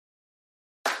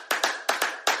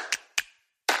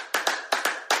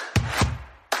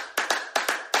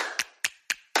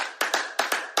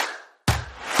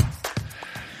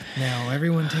Now,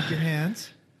 everyone take your hands.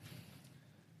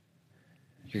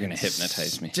 You're going to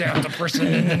hypnotize me. Down the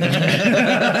person.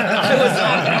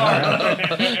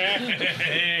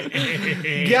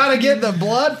 Gotta get the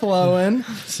blood flowing.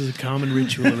 This is a common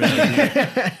ritual around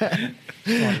here.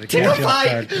 Take a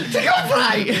fight. Take a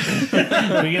fight.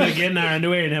 We're gonna get in our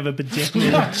underwear and have a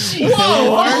pajama.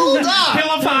 Whoa, hold up.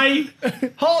 Pillow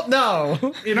fight Hold,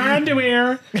 no. in our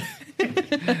underwear.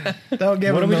 Don't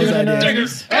give What are him we those doing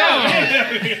ideas.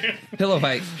 Pillow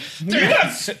fight. You got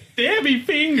stabby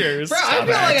fingers. Bro, I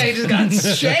feel like I just got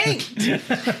shanked.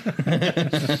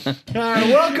 All right,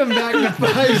 welcome back to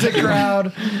Five's a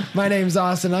Crowd. My name's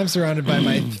Austin. I'm surrounded by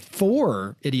my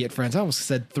 4 idiot friends. I almost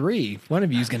said 3. One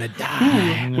of you is going to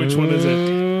die. Which one is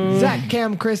it? Zach,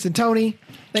 Cam, Chris, and Tony.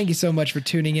 Thank you so much for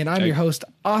tuning in. I'm your host,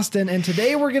 Austin, and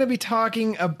today we're going to be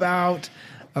talking about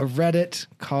a Reddit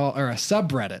call or a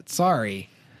subreddit,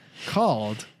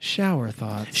 called Shower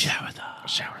Thoughts. Shower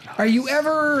thoughts. Are you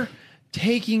ever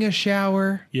taking a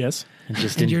shower Yes, And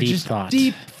just and in you're deep just thoughts.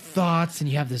 deep thoughts and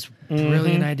you have this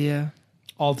brilliant idea?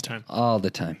 all the time. All the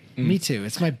time. Me too.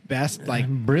 It's my best, like,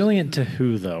 Brilliant to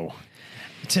who, though?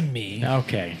 to me.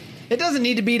 Okay. It doesn't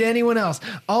need to be to anyone else.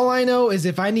 All I know is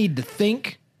if I need to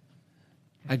think,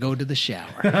 I go to the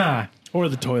shower. Or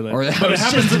the toilet. Or But it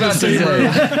happens to the same room.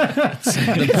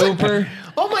 the pooper.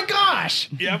 Oh my gosh!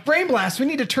 Yep. Brain blast. We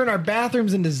need to turn our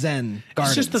bathrooms into Zen It's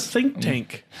gardens. just a think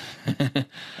tank.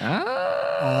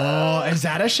 Oh, is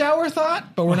that a shower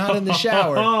thought? But we're not in the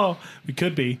shower. Oh, we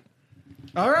could be.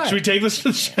 All right. Should we take this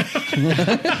to the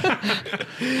shower?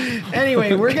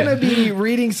 Anyway, we're going to be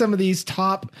reading some of these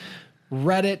top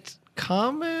Reddit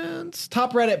comments,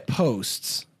 top Reddit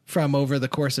posts from over the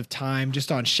course of time,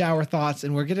 just on shower thoughts.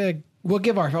 And we'll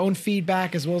give our own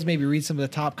feedback as well as maybe read some of the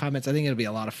top comments. I think it'll be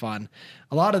a lot of fun.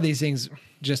 A lot of these things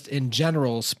just in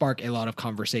general spark a lot of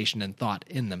conversation and thought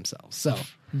in themselves. So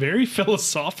Very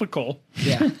philosophical.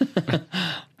 yeah,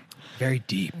 very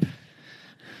deep.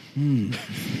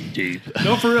 Deep.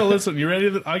 No, for real. Listen, you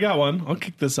ready? I got one. I'll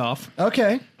kick this off.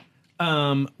 Okay.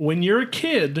 When you're a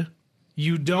kid,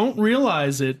 you don't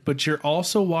realize it, but you're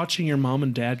also watching your mom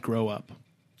and dad grow up.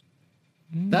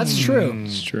 That's true.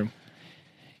 It's true.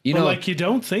 You But know, like you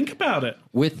don't think about it.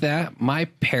 with that, my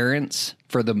parents,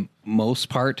 for the most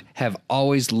part, have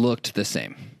always looked the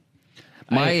same.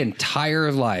 My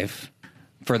entire life,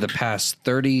 for the past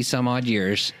 30 some odd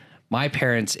years, my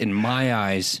parents, in my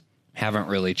eyes, haven't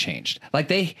really changed. Like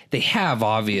they have,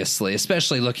 obviously,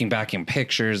 especially looking back in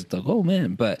pictures, oh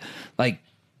man, but like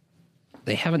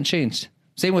they haven't changed.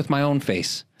 Same with my own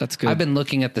face. That's good. I've been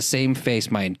looking at the same face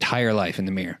my entire life in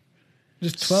the mirror.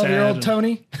 Just 12-year-old Sad.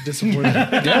 Tony. Disappointed.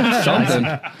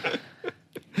 Something.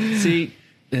 See,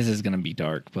 this is going to be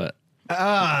dark, but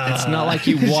it's not like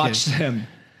you watch them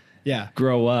Yeah.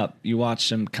 grow up. You watch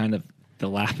them kind of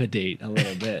dilapidate a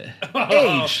little bit.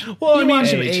 Age. Well, I You mean,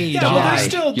 watch them yeah, age. they're Die.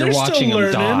 still You're they're watching still them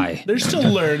learning. die. They're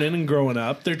still learning and growing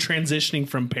up. They're transitioning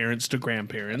from parents to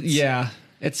grandparents. Yeah,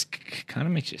 it's kind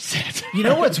of makes you sad. You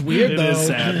know what's weird It though is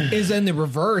sad. is in the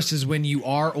reverse is when you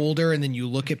are older and then you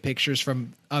look at pictures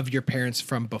of your parents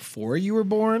from before you were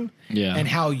born, Yeah. and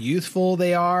how youthful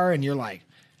they are, and you're like,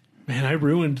 Man, I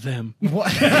ruined them.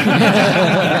 what?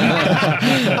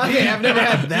 Okay, I've never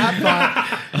had that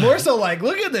thought. More so like,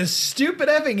 look at this stupid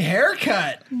effing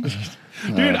haircut.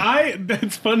 Dude,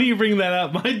 it's funny you bring that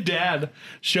up. My dad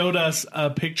showed us a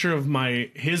picture of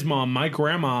his mom, my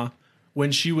grandma,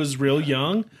 when she was real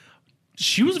young.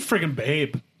 She was a freaking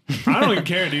babe. I don't even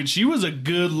care, dude. She was a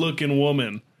good looking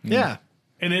woman. Yeah.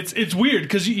 And it's weird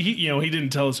because he didn't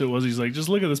tell us who it was. He's like, just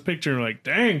look at this picture and we're like,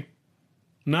 dang,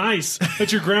 nice.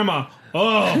 That's your grandma.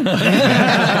 Oh,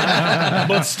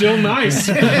 but still nice.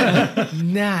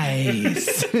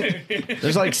 Nice.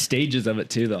 There's like stages of it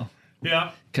too, though,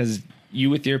 Yeah. because you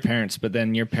with your parents, but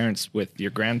then your parents with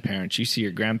your grandparents. You see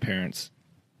your grandparents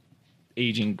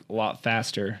aging a lot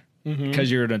faster because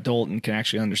you're an adult and can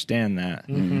actually understand that.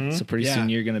 So pretty Yeah. soon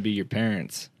you're going to be your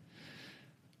parents.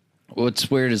 What's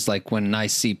weird is like when I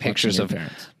see pictures your of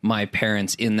parents. my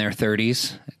parents in their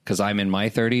 30s, because I'm in my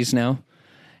 30s now,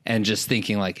 and just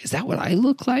thinking like, is that what I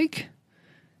look like?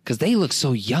 Because they look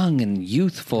so young and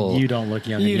youthful. You don't look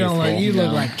young. You and don't like youthful. you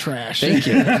look like trash. Thank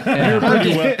you.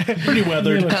 Pretty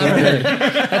weathered.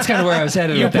 That's kind of where I was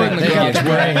headed with that. Thank you.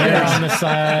 Wearing hair on the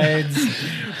sides.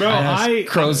 Bro,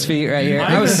 Crow's feet right here.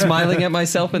 I was smiling at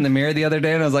myself in the mirror the other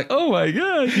day, and I was like, "Oh my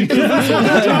god!"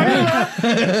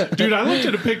 dude, I looked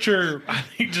at a picture I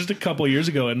think just a couple years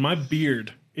ago, and my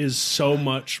beard is so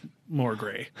much more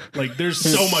gray. Like there's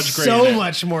so much gray. So in it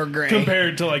much more gray.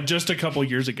 compared to like just a couple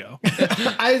years ago.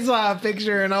 I saw a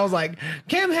picture and I was like,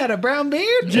 Cam had a brown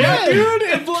beard? Yeah, What? dude,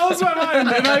 it blows my mind.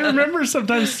 And I remember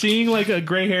sometimes seeing like a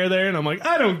gray hair there, and I'm like,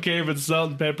 I don't care if it's salt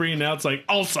and peppery. And now it's like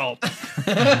all salt.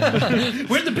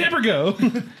 Where'd the pepper go?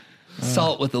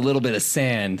 Salt with a little bit of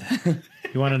sand.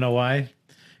 You want to know why?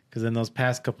 Because in those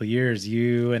past couple of years,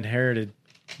 you inherited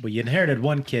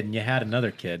one kid and you had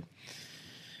another kid.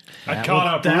 I caught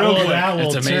up That real will, quick. that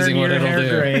will It's amazing turn what your it'll hair do.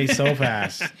 gray so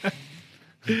fast.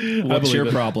 What's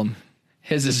your problem?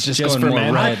 His is just Just going for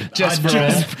more men?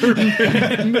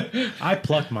 red. I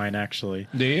pluck mine actually.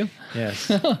 Do you? Yes.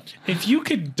 If you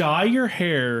could dye your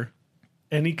hair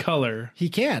any color, He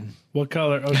can. what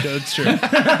color? Oh, that's true. If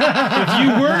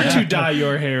you were to dye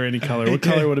your hair any color, what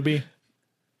color would it be?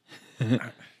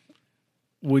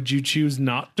 Would you choose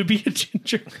not to be a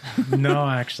ginger? No,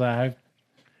 actually,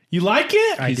 You like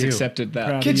it? I He's do. accepted that.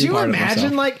 Proud Could you part of imagine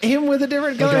himself. like him with a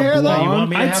different color Like a hair though? blonde- You want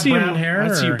me to I'd have see brown him, hair,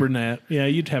 I'd see or- brunette. Yeah,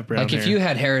 you'd have brown Like hair. if you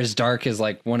had hair as dark as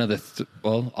like one of the,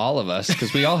 all of us,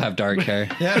 because we all have dark hair.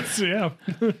 Yes. yeah.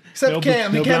 Except No-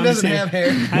 Cam. no Cam blonde doesn't hair. have hair.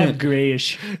 I have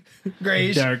grayish,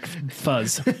 Grayish. dark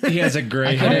fuzz. He has a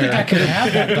gray I don't think I hair. could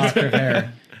have that doctor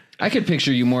hair. I could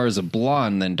picture you more as a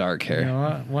blonde than dark hair. You know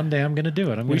what? One day I'm going to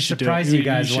do it. I'm going to should do it. surprise You- you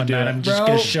guys you should one do night. it. I'm just Bro.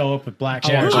 going to show up with black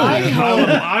hair.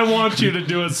 I want you to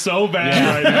do it so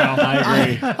bad right now. I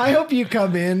agree. I hope you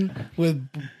come in with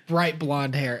bright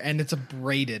blonde hair and it's a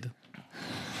braided.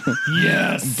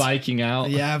 Yes. Biking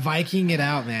out. Yeah, Viking it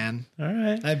out, man. All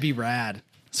right. That'd be rad.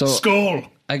 So Skull.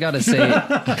 I gotta say,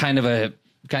 kind of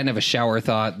a shower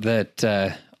thought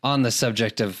that on the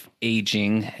subject of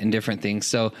aging and different things.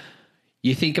 So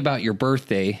you think about your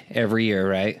birthday every year,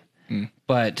 right?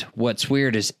 But what's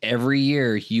weird is every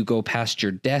year you go past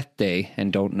your death day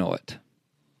and don't know it.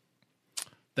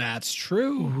 That's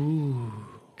true.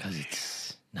 Because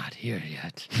it's not here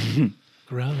yet.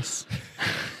 Gross.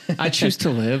 I choose to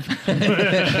live.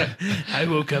 I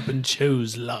woke up and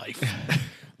chose life.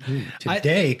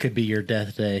 Today could be your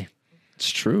death day. It's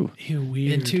true. Ew,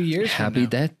 weird. In 2 years from Happy now.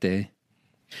 death day.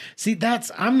 See,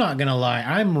 I'm not going to lie.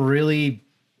 I'm really,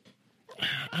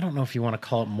 I don't know if you want to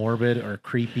call it morbid or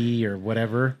creepy or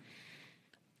whatever.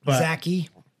 But Zachy.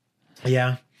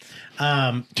 yeah.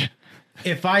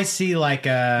 If I see like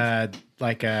a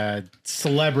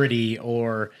celebrity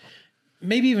or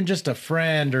maybe even just a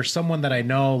friend or someone that I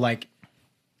know, like,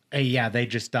 hey, yeah, they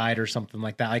just died or something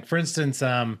like that. Like, for instance,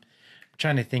 I'm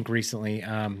trying to think recently.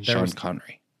 There Sean was,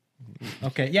 Connery.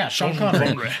 okay, yeah, Sean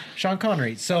Connery. Sean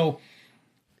Connery. So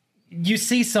you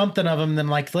see something of him, then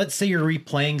like, let's say you're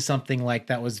replaying something like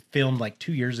that was filmed like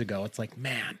 2 years ago. It's like,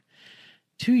 man,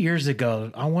 2 years ago,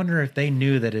 I wonder if they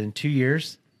knew that in 2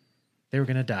 years they were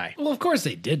going to die. Well, of course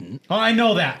they didn't. Oh, I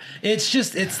know that. It's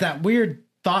just, it's that weird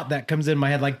thought that comes in my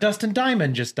head. Like Dustin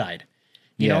Diamond just died.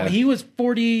 You know, Yeah. he was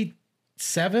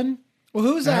 47. Well,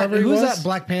 who's that? However he Who's was. that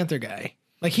Black Panther guy?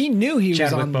 Like he knew he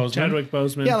Chadwick was on. Boseman. Chadwick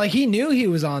Boseman. Yeah, like he knew he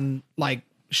was on like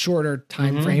shorter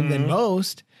time frame than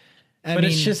most. But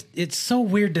it's just, it's so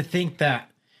weird to think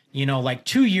that, you know, like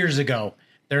 2 years ago,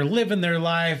 they're living their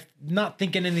life, not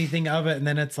thinking anything of it. And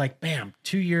then it's like, bam,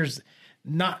 2 years.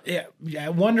 I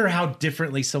wonder how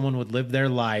differently someone would live their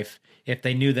life if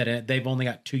they knew that they've only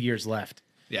got 2 years left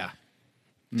yeah.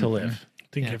 to live. I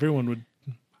think everyone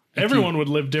would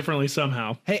live differently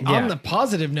somehow. Hey, Yeah. on the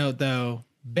positive note though,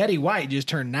 Betty White just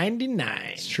turned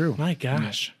 99. It's true. My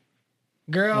gosh.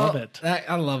 Girl, Love it.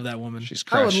 I love that woman. She's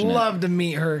I would crushing it. love to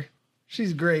meet her.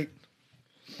 She's great.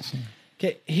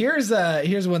 Okay, here's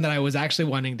one that I was actually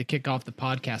wanting to kick off the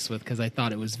podcast with because I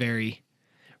thought it was very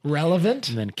relevant.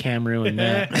 And then Cam ruined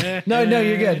that. No,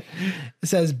 you're good. It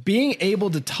says being able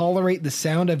to tolerate the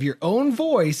sound of your own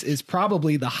voice is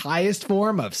probably the highest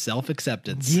form of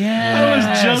self-acceptance. I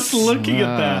was just looking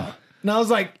at that. And I was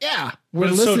like, yeah, we're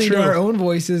But it's so listening true. to our own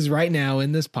voices right now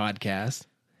in this podcast.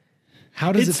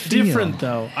 How does It's it feel? different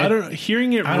though. I don't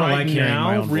hearing it I don't right like hearing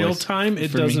my now, own real voice. time. It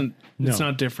For me, doesn't. It's no.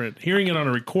 not different. Hearing it on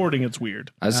a recording, it's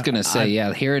weird. I was gonna say,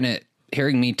 yeah,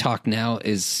 hearing me talk now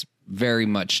is very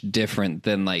much different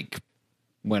than like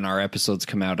when our episodes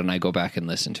come out and I go back and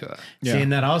listen to it. See,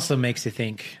 and that also makes you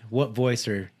think, what voice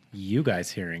are you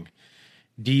guys hearing?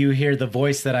 Do you hear the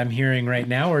voice that I'm hearing right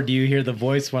now, or do you hear the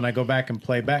voice when I go back and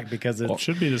play back? Because it's, It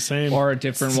should be the same. Or a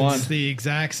different one. It's the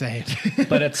exact same.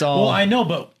 But it's all. well, I know,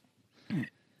 but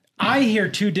I hear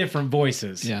two different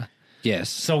voices. yeah. Yes.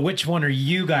 So which one are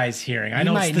you guys hearing? I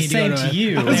know might it's the need to go same to to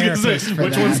you. I was gonna say, therapist for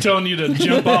which that. one's telling you to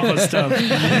jump off of stuff?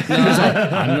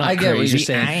 I get what you're crazy.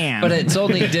 saying, I am. but it's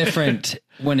only different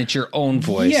when it's your own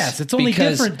voice. Yes, it's only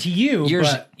because different to you,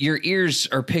 but- your ears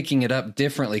are picking it up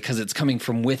differently because it's coming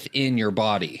from within your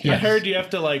body. I heard you have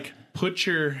to like put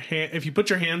your hand, if you put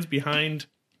your hands behind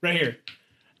right here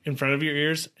in front of your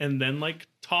ears and then like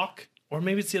talk, or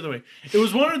maybe it's the other way. It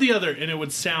was one or the other, and it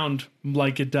would sound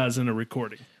like it does in a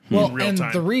recording. Well, in real and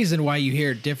time. the reason why you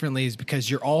hear it differently is because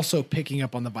you're also picking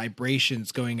up on the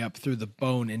vibrations going up through the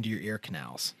bone into your ear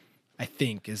canals. I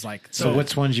think is like So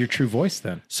which one's your true voice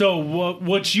then? So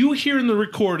what you hear in the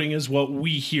recording is what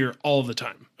we hear all the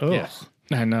time. Oh,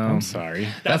 I know. I'm sorry.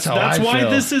 That's how That's I why feel.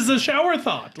 this is a shower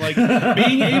thought. Like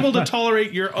being able to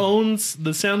tolerate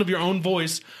the sound of your own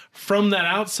voice from that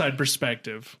outside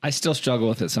perspective. I still struggle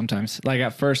with it sometimes. Like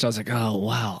at first, I was like, "Oh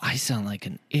wow, I sound like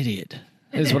an idiot,"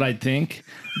 is what I'd think.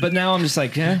 But now I'm just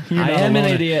like, "Yeah, I am an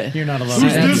idiot." You're not alone.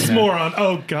 Who's in this that. moron?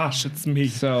 Oh gosh, it's me.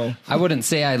 So I wouldn't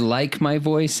say I like my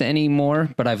voice anymore,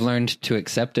 but I've learned to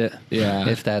accept it. Yeah.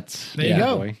 If that's there you yeah,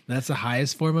 go. boy. That's the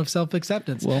highest form of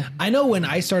self-acceptance. Well- I know when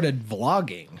I started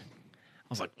vlogging, I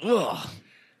was like, ugh.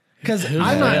 Because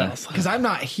I'm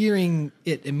not hearing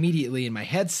it immediately in my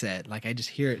headset. Like I just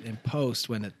hear it in post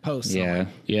when it posts. I'm yeah. like,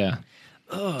 yeah,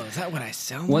 oh, is that what I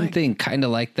sound One like? thing kind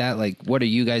of like that, like what are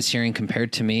you guys hearing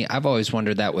compared to me? I've always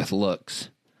wondered that with looks.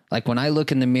 Like when I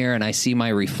look in the mirror and I see my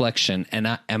reflection,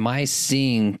 and am I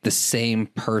seeing the same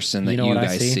person that You know you what I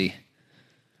guys see? see?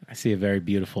 I see a very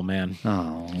beautiful man.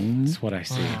 Oh, That's what I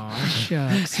see. Aw,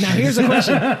 shucks. Now here's a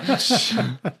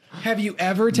question: have you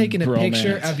ever taken a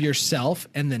picture Bromance. of yourself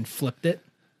and then flipped it?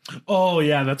 Oh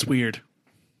yeah, that's weird.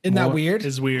 Isn't that weird?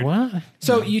 Is weird. What?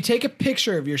 So you take a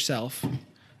picture of yourself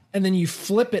and then you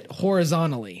flip it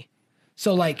horizontally.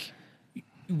 So like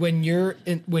when you're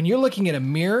looking at a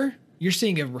mirror, you're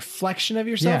seeing a reflection of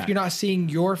yourself. Yeah. You're not seeing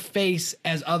your face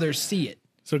as others see it.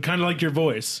 So kind of like your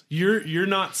voice. You're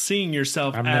not seeing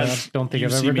yourself I as don't think you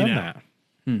I've see ever me done now.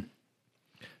 that.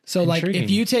 So like if Intriguing.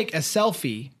 you take a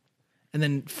selfie and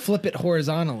then flip it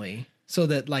horizontally so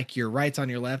that like your right's on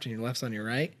your left and your left's on your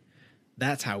right,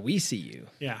 that's how we see you.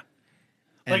 Yeah.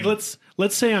 Like let's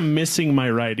say I'm missing my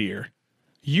right ear.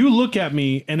 You look at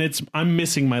me and I'm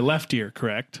missing my left ear,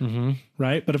 correct? Mm-hmm.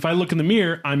 Right. But if I look in the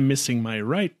mirror, I'm missing my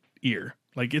right ear.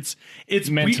 Like it's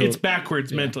Mental- it's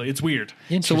backwards mentally. It's weird. so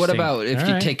what Interesting. about if All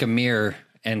you right. take a mirror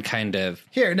and kind of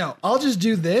Here, no, I'll just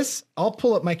do this. I'll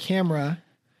pull up my camera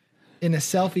in a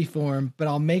selfie form, but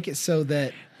I'll make it so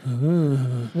that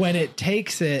when it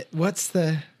takes it, what's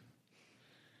the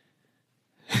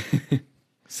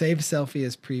save selfie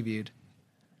as previewed?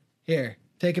 Here,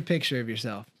 take a picture of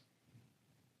yourself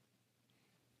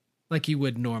like you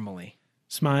would normally.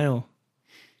 Smile.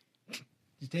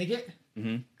 You take it?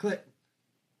 Mm-hmm. Click.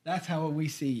 That's how we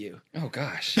see you. oh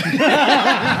gosh,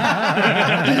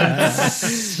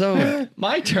 so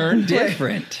my turn.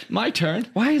 different. My turn.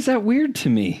 Why is that weird to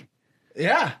me?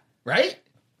 Yeah, right?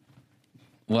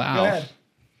 Wow. Go ahead.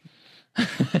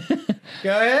 Go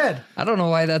ahead. I don't know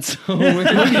why that's so weird.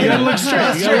 You gotta look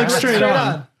straight. You gotta look straight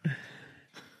on.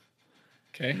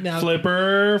 Okay, Now,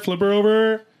 Flipper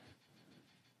over.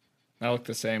 I look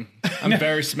the same. I'm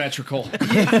very symmetrical. you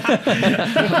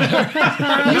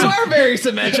are very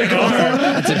symmetrical.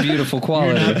 That's a beautiful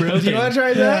quality. Do you want to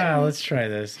try that? Yeah, let's try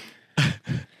this.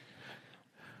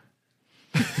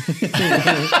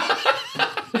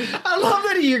 I love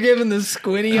that you're giving the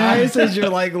squinty eyes as you're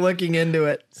like looking into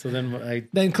it. So then I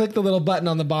Then click the little button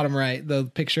on the bottom right, the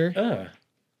picture.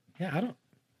 yeah, I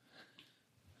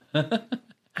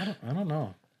don't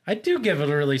know. I do give it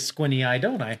a really squinty eye,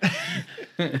 don't I?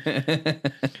 Yeah,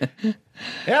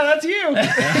 that's you.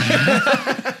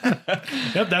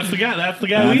 Yep, that's the guy. That's the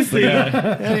guy we see.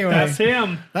 Anyway, That's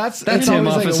him. that's That's it's him,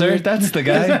 always like a officer. weird- That's the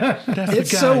guy.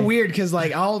 it's so weird because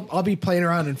like I'll be playing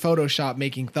around in Photoshop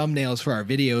making thumbnails for our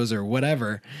videos or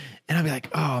whatever, and I'll be like,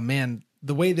 oh man,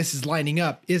 the way this is lining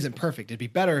up isn't perfect. It'd be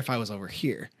better if I was over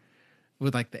here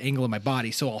with like the angle of my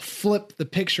body. So I'll flip the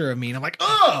picture of me and I'm like,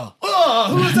 oh,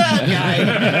 who's that guy?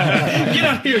 Get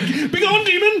out here. Big old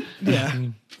demon. Yeah.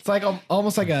 It's like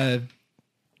almost like a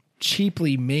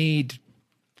cheaply made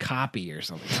copy or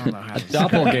something. I don't know how to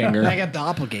Doppelganger. like a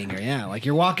doppelganger, yeah. Like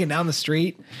you're walking down the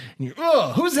street and you're,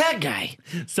 oh, who's that guy?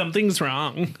 Something's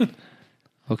wrong.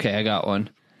 Okay, I got one.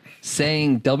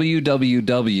 Saying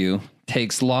www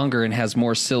takes longer and has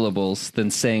more syllables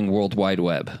than saying World Wide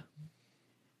Web.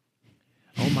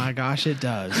 Oh my gosh, it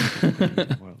does.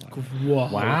 Whoa.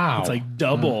 Wow. It's like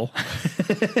double.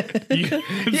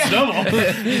 It's double.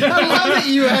 I love that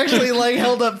you actually like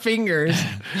held up fingers.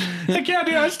 Heck yeah,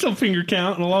 dude. I still finger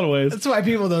count in a lot of ways. That's why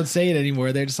people don't say it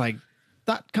anymore. They're just like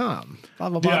 .com, blah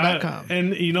blah blah Yeah, .com.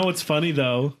 and you know what's funny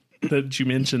though that you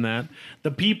mentioned that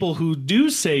the people who do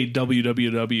say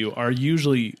www are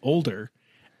usually older,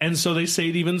 And so they say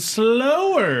it even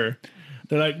slower.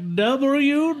 They're like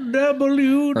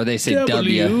WWW. Or they say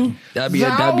W. Thou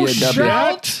WWW.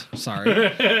 shalt.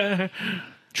 Sorry.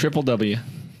 Triple W.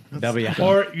 W.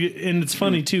 And it's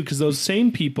funny too, because those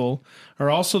same people are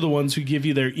also the ones who give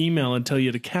you their email and tell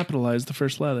you to capitalize the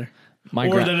first letter.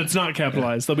 Or that it's not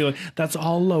capitalized. They'll be like, that's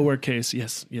all lowercase.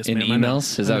 Yes, In ma'am, I know.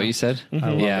 emails? Is that what you said?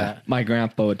 Yeah. My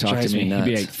grandpa would talk Drives to me. me He'd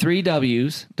be nuts. like 3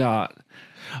 W's dot.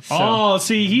 Oh,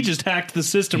 see, he just hacked the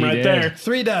system He right did. there.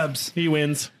 3 dubs. He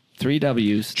wins. 3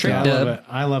 W's. Trick dot. dub.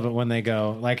 I love it when they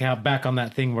go like how back on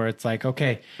that thing where it's like,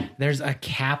 okay, there's a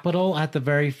capital at the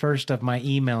very first of my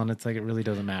email, and it's like it really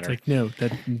doesn't matter. Like, no,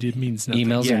 that it means nothing.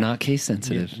 Emails Yeah. are not case you,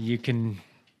 sensitive. you can.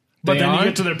 But They then you aren't?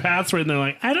 get to their password and they're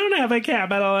like, I don't have a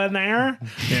capital in there.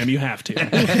 Damn, you have to.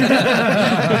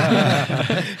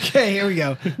 Okay, here we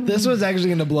go. This one's actually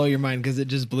going to blow your mind because it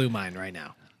just blew mine right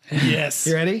now. Yes.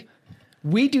 You ready?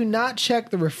 We do not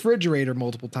check the refrigerator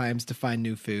multiple times to find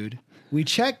new food. We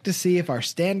check to see if our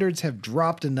standards have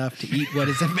dropped enough to eat what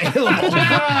is available.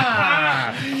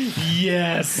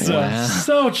 Yes. Wow.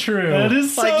 So true. That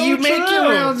is Like so you make your true.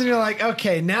 rounds and you're like,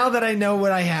 okay, now that I know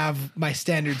what I have, my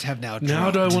standards have now dropped.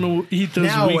 Now do I want to eat those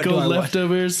Now what do week I old want?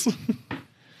 leftovers?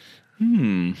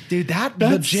 Dude, that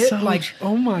That's legit so like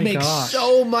oh my makes gosh.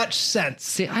 so much sense.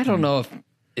 See, I don't know if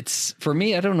it's for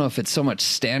me. I don't know if it's so much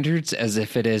standards as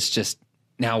if it is just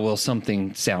now. Will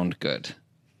something sound good?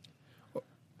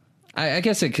 I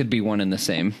guess it could be one and the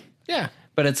same, Yeah.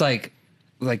 but it's like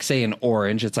say an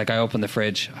orange. It's like I open the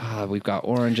fridge. We've got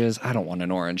oranges. I don't want an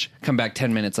orange. Come back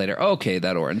 10 minutes later. Okay,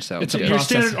 that orange sounds It's a good. Your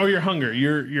process. standard or your hunger.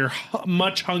 You're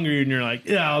much hungrier and you're like,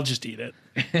 yeah, I'll just eat it.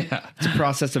 It's a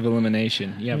process of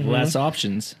elimination. You have less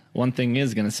options. One thing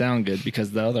is going to sound good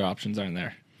because the other options aren't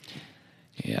there.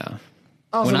 Yeah.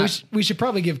 Also, When I- we should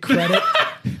probably give credit.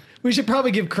 We should probably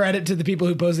give credit to the people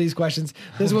who pose these questions.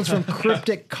 This one's from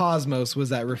Cryptic Cosmos. Was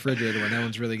that refrigerator one? That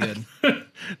one's really good.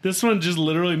 This one just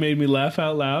literally made me laugh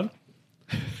out loud.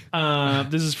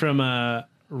 This is from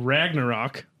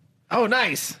Ragnarok. Oh,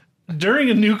 nice. During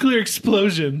a nuclear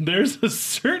explosion, there's a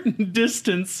certain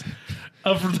distance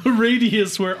of the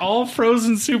radius where all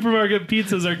frozen supermarket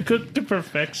pizzas are cooked to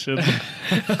perfection.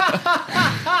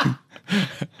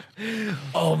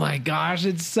 Oh my gosh,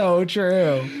 it's so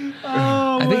true.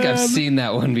 I think I've seen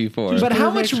that one before. But how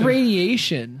much Perfection.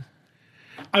 radiation?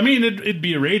 I mean, it'd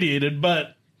be irradiated,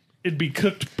 but it'd be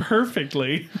cooked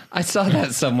perfectly. I saw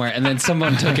that somewhere, and then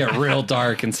someone took it real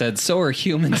dark and said, "So are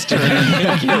humans during a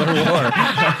nuclear war."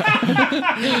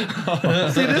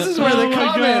 See, this is where the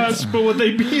comments But would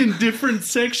they be in different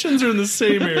sections or in the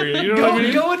same area? You know what I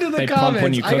mean? go into the They pump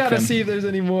when comments. you I cook gotta them. see if there's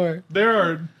any more. There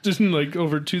are just like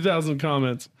over 2,000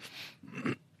 comments.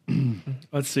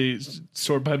 Let's see.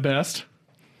 Sort by best.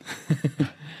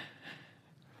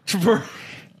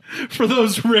 For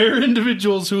those rare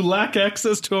individuals who lack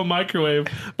access to a microwave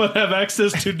but have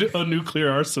access to a nuclear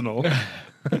arsenal.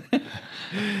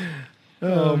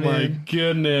 Oh my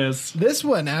goodness. This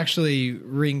one actually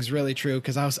rings really true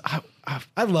because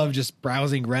I love just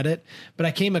browsing Reddit, but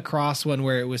I came across one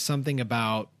where it was something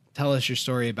about tell us your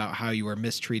story about how you were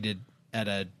mistreated at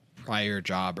a prior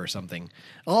job or something.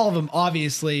 All of them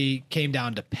obviously came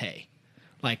down to pay.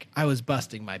 Like I was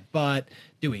busting my butt,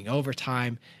 doing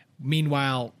overtime.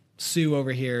 Meanwhile, Sue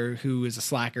over here, who is a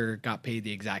slacker, got paid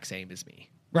the exact same as me.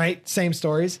 Right? Same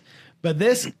stories. But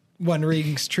this one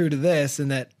rings true to this in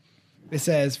that it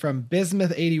says from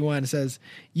Bismuth81, it says,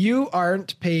 you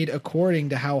aren't paid according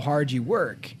to how hard you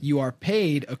work. You are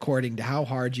paid according to how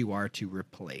hard you are to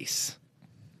replace.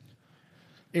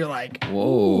 You're like,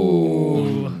 Whoa,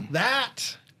 ooh,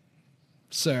 that,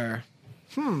 sir.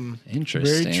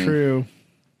 interesting. Very true.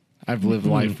 I've lived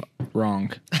life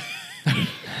wrong.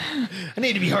 I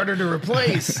need to be harder to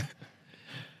replace.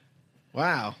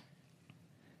 Wow.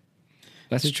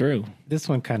 That's true. This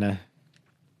one kind of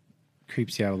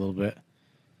creeps you out a little bit.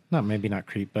 Maybe not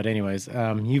creep, but anyways,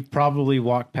 you've probably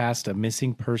walked past a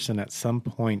missing person at some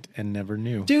point and never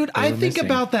knew. Dude, they I were think missing.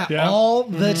 about that Yeah. all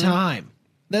the time.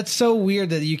 That's so weird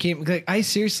that you came. Like, I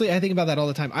think about that all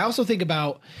the time. I also think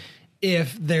about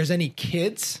if there's any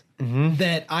kids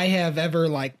that I have ever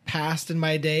like passed in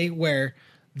my day where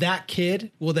that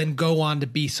kid will then go on to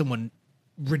be someone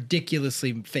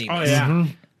ridiculously famous. Oh, yeah.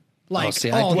 Like, Oh,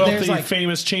 see, there's Wealthy, like,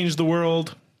 famous, changed the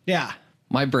world. yeah.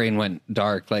 My brain went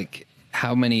dark. Like,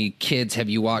 how many kids have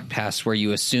you walked past where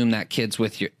you assume that kid's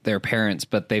with their parents,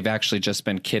 but they've actually just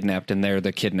been kidnapped and they're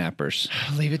the kidnappers?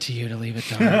 I'll leave it to you to leave it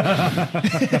dark.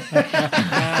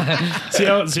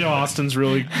 See how Austin's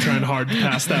really trying hard to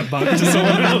pass that buck to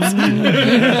someone else.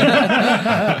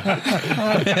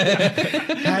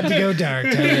 Had Had to go dark,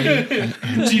 Tony.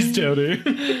 Jeez, Tony.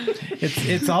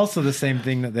 It's also the same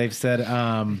thing that they've said.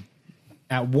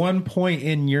 At one point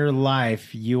in your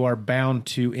life, you are bound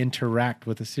to interact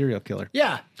with a serial killer.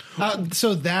 Yeah.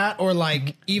 So that, or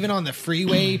like even on the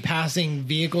freeway, passing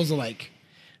vehicles with like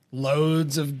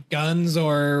loads of guns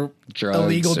or Drugs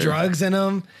illegal or- drugs in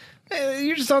them.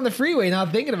 You're just on the freeway,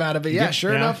 not thinking about it. But yeah,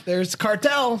 sure Yeah. enough, there's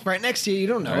cartel right next to you. You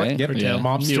don't know Right. it. Yep, Yeah. Mules,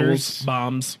 mobsters.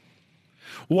 bombs.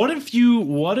 What if you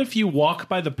walk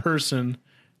by the person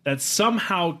that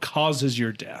somehow causes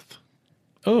your death?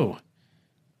 Oh,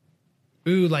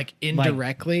 Ooh, like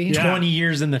indirectly. Yeah. 20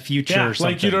 years in the future Yeah, or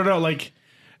something. like you don't know, like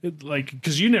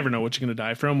because you never know what you're going to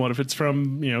die from. What if it's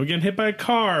from getting hit by a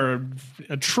car,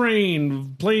 a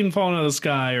train, plane falling out of the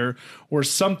sky, or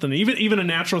something? Even a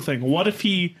natural thing. What if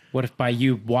What if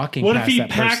you walking What if past he that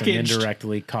person packaged-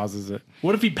 indirectly causes it?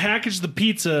 packaged the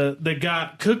pizza that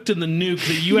got cooked in the nuke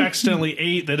that you accidentally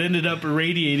ate that ended up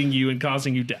irradiating you and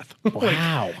causing you death?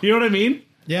 Wow. You know what I mean?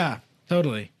 Yeah,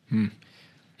 totally.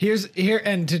 Here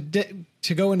and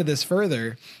to go into this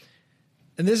further,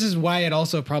 and this is why it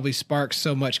also probably sparks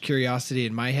so much curiosity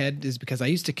in my head, is because I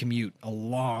used to commute a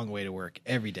long way to work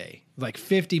every day, like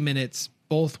 50 minutes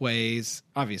both ways,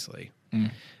 obviously,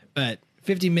 but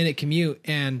 50-minute commute,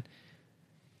 and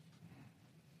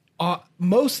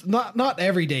not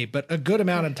every day, but a good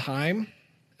amount of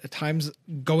times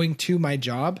going to my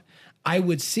job, I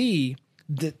would see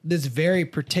this very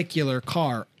particular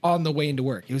car on the way into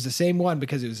work. It was the same one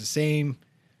because it was the same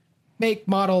make,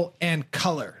 model, and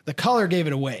color. The color gave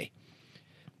it away.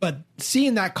 But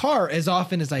seeing that car as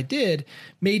often as I did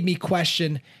made me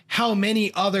question how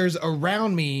many others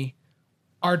around me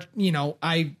are,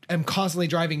 I am constantly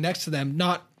driving next to them,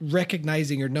 not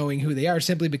recognizing or knowing who they are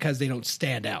simply because they don't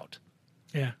stand out.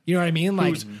 Yeah. You know what I mean?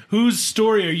 Like, Whose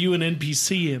story are you an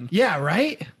NPC in? yeah,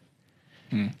 right?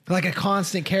 Like a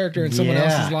constant character in someone Yeah.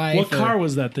 else's life. What car or-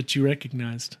 was that you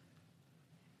recognized?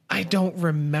 I don't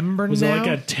remember Was now. it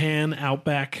like a tan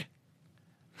Outback?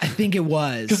 I think it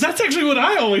was. Because that's actually what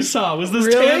I always saw was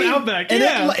this tan Outback. And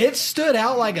Yeah. it stood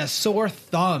out like a sore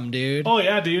thumb, dude. Oh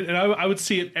yeah, dude, and I would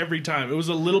see it every time. It was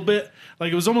a little bit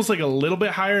it was almost like a little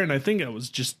bit higher, and I think it was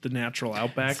just the natural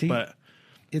Outback. See, but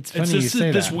It's funny it's you this,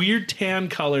 say this that. weird tan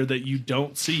color that you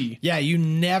don't see. Yeah, you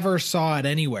never saw it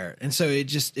anywhere. And so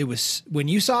it was, when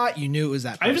you saw it, you knew it was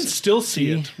that I person. even still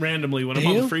see it randomly when I'm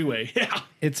on you? the freeway. Yeah,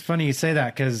 It's funny you say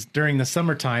that because during the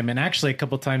summertime and actually a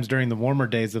couple times during the warmer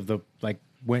days of the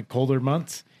went colder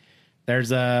months,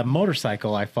 there's a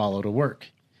motorcycle I follow to work.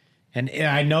 And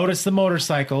I noticed the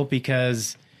motorcycle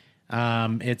because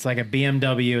it's like a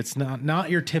BMW. It's not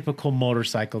your typical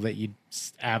motorcycle that you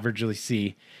averagely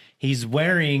see. He's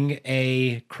wearing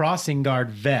a crossing guard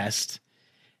vest,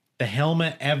 the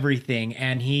helmet, everything,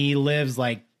 and he lives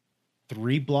like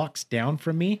 3 blocks down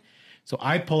from me. So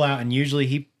I pull out, and usually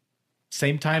he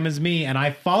same time as me, and I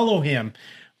follow him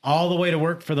all the way to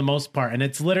work for the most part. And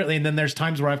it's literally, and then there's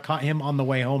times where I've caught him on the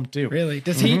way home too. Really?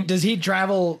 Does he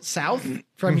travel south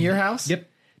from your house? Yep.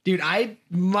 Dude, I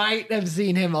might have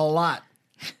seen him a lot.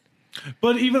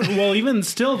 but even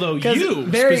still though, you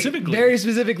specifically. very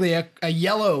specifically, a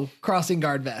yellow crossing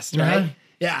guard vest, right? Uh-huh.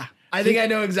 Yeah. I think I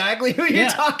know exactly who you're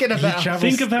talking He about. travels-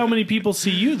 Think of how many people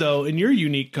see you though in your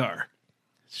unique car.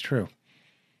 It's true.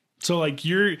 So like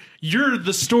you're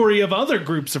the story of other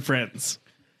groups of friends.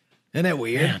 Isn't that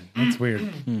weird? Man, that's weird.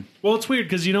 Well, it's weird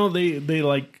because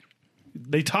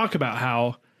they talk about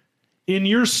how in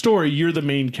your story you're the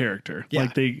main character. Yeah.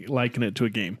 Like they liken it to a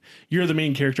game. You're the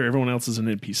main character. Everyone else is an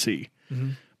NPC.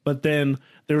 But then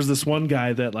there was this one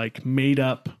guy that made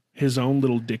up his own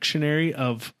little dictionary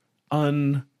of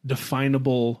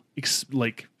undefinable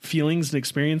feelings and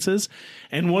experiences,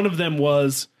 and one of them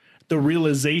was the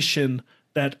realization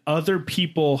that other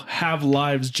people have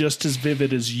lives just as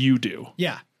vivid as you do.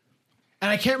 Yeah. And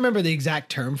I can't remember the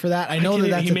exact term for that. I know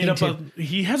that's he a made thing up too.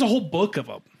 he has a whole book of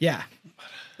them. Yeah.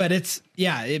 But it's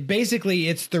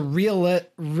the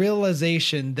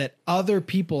realization that other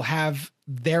people have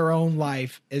their own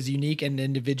life as unique and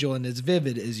individual and as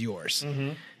vivid as yours.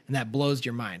 And that blows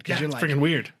your mind because Yeah, you're it's like, freaking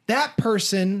weird. that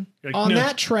person Like, on no.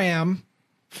 that tram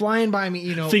flying by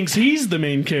me, Thinks he's the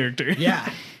main character.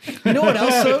 yeah. You know what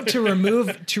else though? To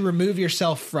remove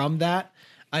yourself from that,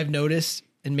 I've noticed,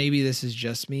 and maybe this is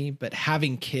just me, but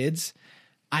having kids,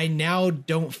 I now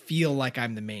don't feel like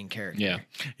I'm the main character. Yeah.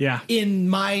 Yeah. In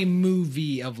my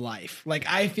movie of life. Like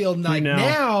I feel like know.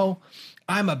 now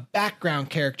I'm a background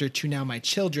character to now my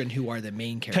children who are the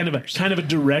main characters. Kind of a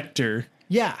director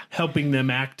Yeah. helping them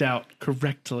act out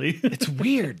correctly. It's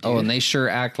weird. Dude. Oh, and they sure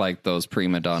act like those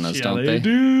prima donnas, Yeah, don't they they?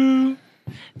 do.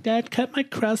 Dad, cut my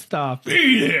crust off.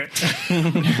 Eat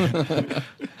it.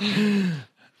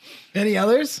 Any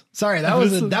others? Sorry, that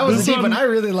was a deep one. I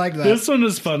really like that. This one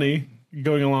is funny,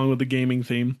 going along with the gaming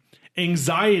theme.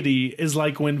 Anxiety is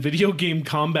like when video game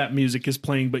combat music is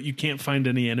playing, but you can't find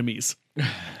any enemies.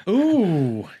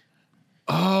 Ooh.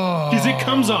 Because it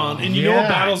comes on and you know a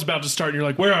battle's about to start and you're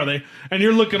like, where are they? And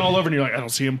you're looking all over and you're like, I don't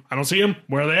see them. I don't see them.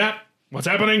 Where are they at? What's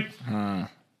happening?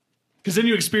 Because then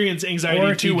you experience anxiety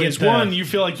in two ways. One, you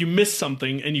feel like you missed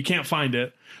something and you can't find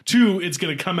it. Two, it's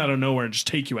going to come out of nowhere and just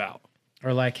take you out.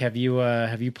 Or like, have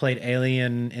you played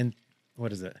Alien in,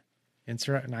 what is it? Not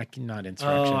Insurrection.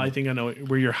 Oh, I think I know it.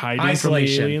 Where you're hiding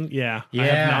Isolation. from the alien. Yeah, I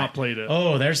have not played it.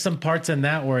 Oh, there's some parts in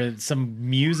that where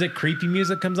some creepy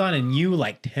music comes on and you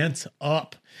like tense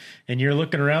up and you're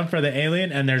looking around for the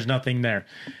alien and there's nothing there.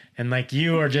 And like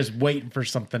you are just waiting for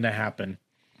something to happen.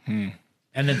 And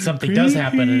then something does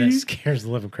happen and it scares the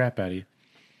living crap out of you.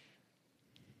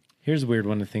 Here's a weird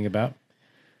one to think about.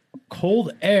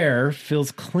 Cold air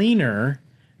feels cleaner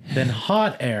than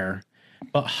hot air,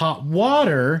 but hot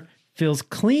water feels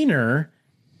cleaner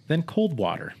than cold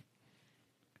water.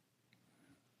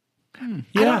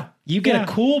 Yeah. You get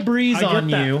a cool breeze on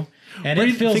that. you, and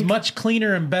it feels much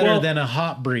cleaner and better than a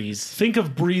hot breeze. Think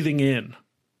of breathing in.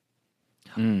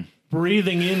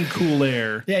 Breathing in cool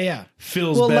air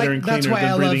feels better and cleaner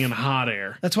than breathing in hot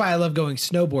air. That's why I love going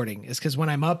snowboarding, is because when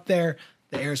I'm up there,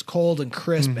 the air's cold and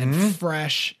crisp and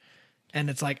fresh, and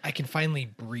it's like I can finally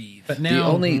breathe. But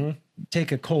now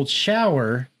take a cold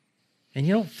shower, and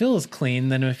you don't feel as clean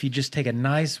than if you just take a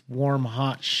nice, warm,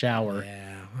 hot shower.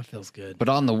 Yeah, that feels good. But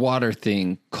on the water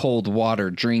thing, cold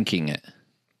water, drinking it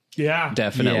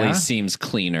definitely seems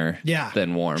cleaner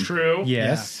than warm. True.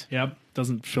 Yes. Yep.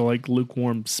 Doesn't feel like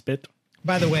lukewarm spit.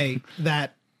 By the way,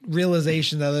 that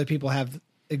realization that other people have,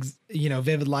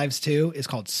 vivid lives too, is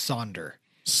called sonder.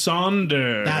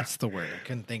 Sonder. That's the word. I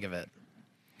couldn't think of it.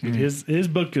 Dude, his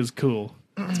book is cool.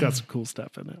 It's got some cool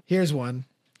stuff in it. Here's one.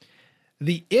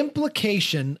 The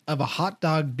implication of a hot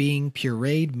dog being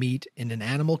pureed meat in an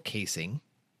animal casing,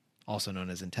 also known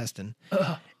as intestine,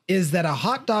 is that a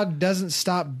hot dog doesn't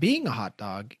stop being a hot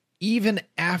dog even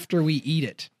after we eat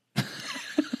it.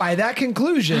 By that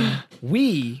conclusion,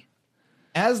 we,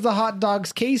 as the hot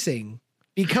dog's casing,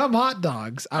 become hot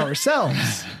dogs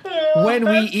ourselves when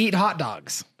we eat hot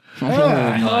dogs. Oh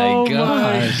my gosh.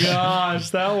 My gosh,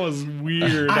 that was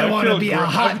weird. I want to be a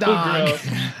hot dog.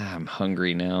 I'm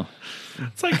hungry now.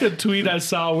 It's like a tweet I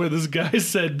saw where this guy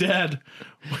said, Dad,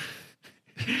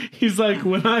 he's like,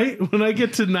 when I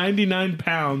get to 99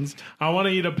 pounds, I want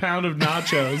to eat a pound of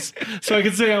nachos so I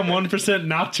can say I'm 1%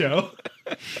 nacho.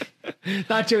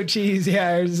 Nacho cheese,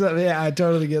 or something. Yeah, I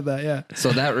totally get that. Yeah.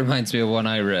 So that reminds me of one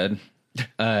I read.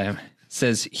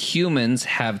 Says humans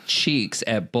have cheeks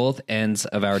at both ends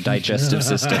of our digestive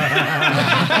system.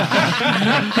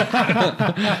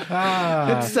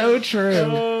 It's so true.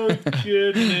 Oh,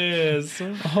 goodness.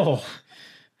 Oh,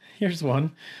 here's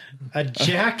one. A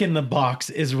Jack in the Box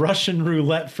is Russian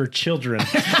roulette for children.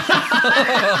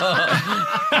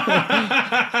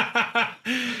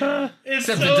 It's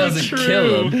Except so it doesn't true.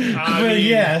 kill them. I mean,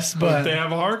 yes, but they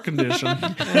have a heart condition.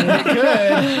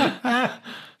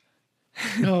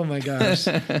 Oh my gosh.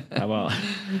 Well,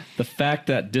 the fact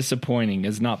that disappointing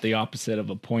is not the opposite of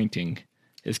appointing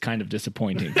is kind of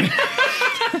disappointing. Could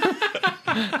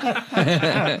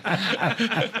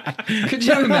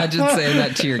you imagine saying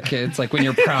that to your kids? Like when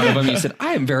you're proud of them, you said,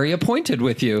 I am very appointed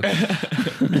with you.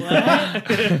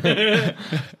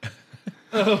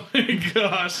 Oh my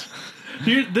gosh.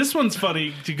 Here, this one's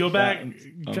funny. To go back,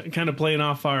 kind of playing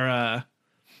off our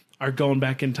going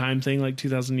back in time thing, like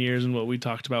 2,000 years and what we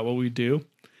talked about, what we do.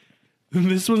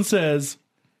 This one says,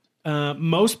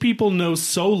 most people know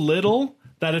so little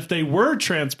that if they were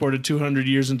transported 200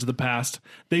 years into the past,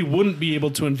 they wouldn't be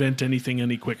able to invent anything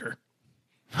any quicker.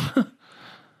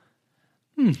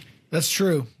 That's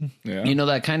true. Yeah. You know,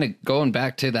 that kind of going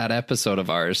back to that episode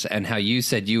of ours and how you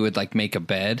said you would like make a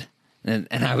bed. And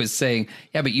I was saying,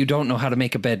 yeah, but you don't know how to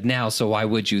make a bed now. So why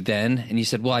would you then? And you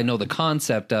said, well, I know the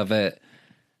concept of it.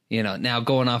 You know, now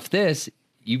going off this,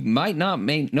 you might not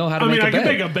know how to make a bed. I can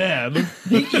make a bed.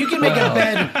 You can make a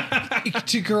bed,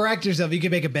 to correct yourself, you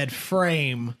can make a bed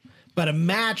frame, but a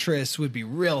mattress would be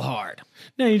real hard.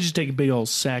 No, you just take a big old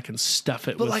sack and stuff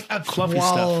it But with like a fluffy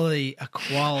quality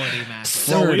mattress.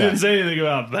 stuff. Well, we didn't say anything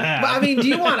about that. But I mean, do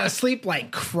you want to sleep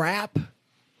like crap?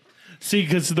 See,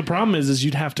 because the problem is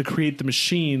you'd have to create the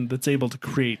machine that's able to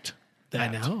create that. I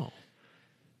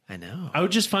know. I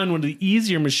would just find one of the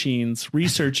easier machines,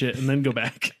 research it, and then go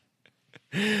back.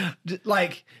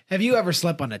 Like, have you ever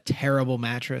slept on a terrible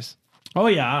mattress? Oh,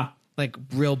 yeah. like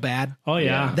real bad. Oh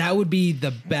yeah. That would be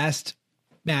the best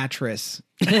mattress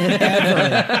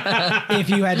ever if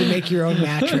you had to make your own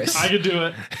mattress. I could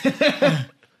do it.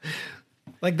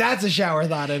 Like that's a shower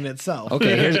thought in itself.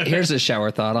 Okay, here's a shower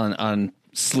thought on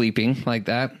sleeping like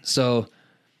that. So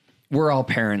we're all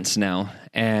parents now,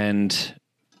 and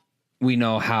we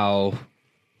know how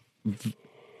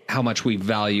much we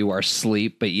value our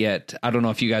sleep, but yet I don't know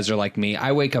if you guys are like me.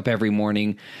 I wake up every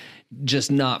morning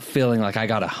just not feeling like I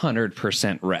got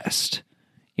 100% rest.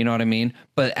 You know what I mean?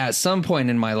 But at some point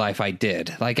in my life, I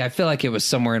did. Like, I feel like it was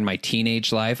somewhere in my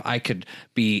teenage life. I could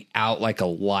be out like a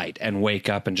light and wake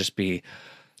up and just be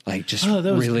like, just That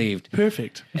was relieved.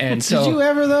 Perfect. And so, Did you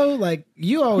ever though? Like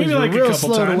you always Maybe were like a real couple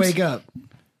slow to times. wake up.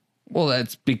 well,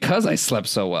 that's because I slept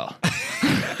so well.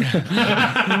 You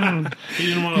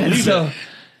didn't want to leave So, it.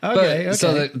 Okay.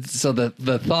 so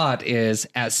the thought is,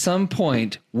 at some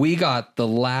point we got the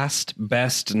last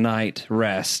best night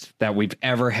rest that we've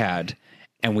ever had,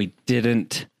 and we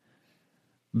didn't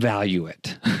value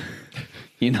it.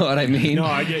 You know what I mean? No,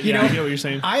 I get. You Yeah, know, I get what you're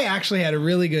saying. I actually had a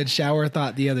really good shower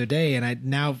thought the other day, and I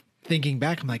now thinking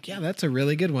back, I'm like, yeah, that's a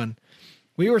really good one.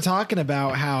 We were talking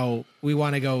about how we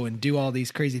want to go and do all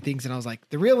these crazy things, and I was like,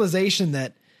 the realization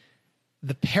that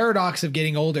the paradox of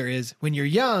getting older is when you're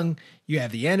young, you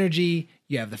have the energy,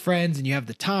 you have the friends, and you have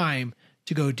the time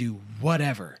to go do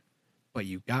whatever, but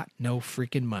you got no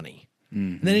freaking money.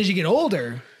 And then as you get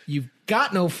older, you've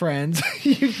got no friends,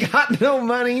 you've got no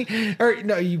money, or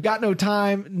no, you've got no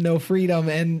time, no freedom,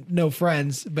 and no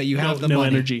friends, but you have the no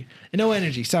money. energy. And no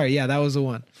energy. Sorry, yeah, that was the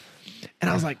one. And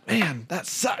I was like, man, that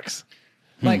sucks.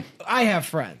 Like, I have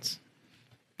friends,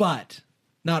 but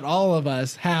not all of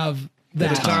us have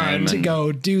that time time to and-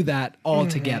 go do that all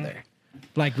together,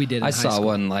 like we did in I high saw school.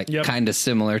 one like Yep. kind of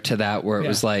similar to that, where it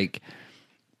was like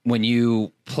when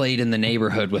you played in the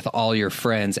neighborhood with all your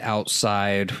friends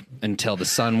outside until the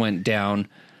sun went down.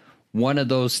 One of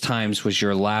those times was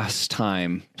your last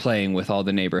time playing with all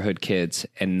the neighborhood kids,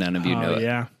 and none of you knew Oh it.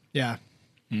 yeah. Yeah.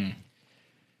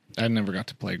 I never got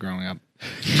to play growing up.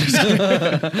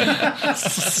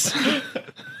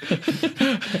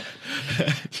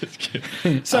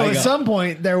 So at some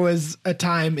point, there was a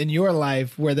time in your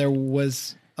life where there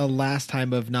was a last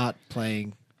time of not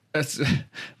playing.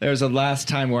 There was a last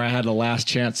time where I had a last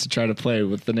chance to try to play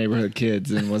with the neighborhood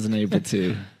kids and wasn't able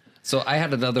to. So I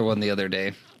had another one the other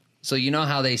day. So you know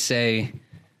how they say,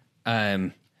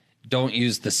 don't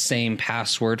use the same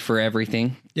password for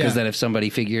everything? Because Yeah. then if somebody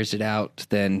figures it out,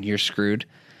 then you're screwed.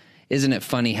 Isn't it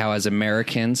funny how as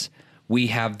Americans, we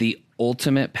have the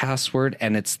ultimate password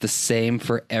and it's the same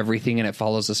for everything and it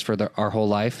follows us for our whole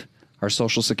life? Our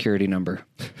social security number.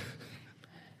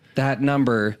 That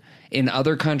number in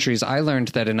other countries, I learned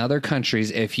that in other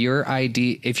countries, if your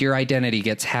identity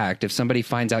gets hacked, if somebody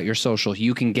finds out your social,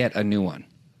 you can get a new one.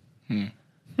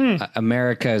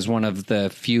 America is one of the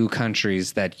few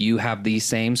countries that you have the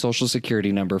same social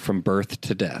security number from birth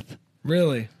to death.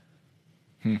 Really?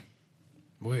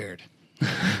 Weird.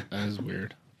 That is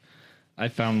weird. I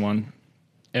found one.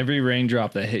 Every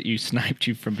raindrop that hit you sniped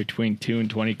you from between 2 and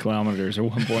 20 kilometers, or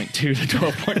 1.2 to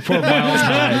 12.4 miles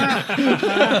high.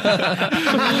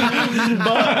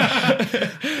 But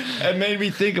it made me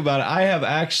think about it. I have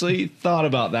actually thought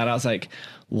about that. I was like,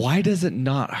 why does it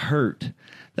not hurt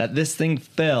that this thing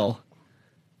fell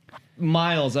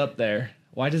miles up there?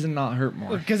 Why does it not hurt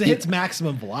more? Because it hits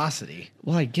maximum velocity.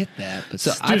 Well, I get that, but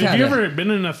So Dude, have you ever been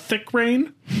in a thick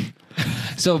rain?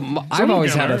 I've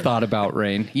always had a hurt. thought about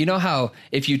rain. You know how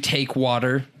if you take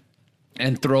water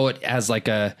and throw it as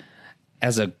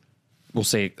we'll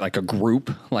say like a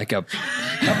group, like a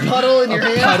Puddle in your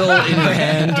hand. puddle in your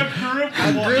hand.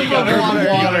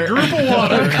 A group of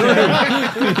water.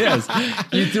 Yes.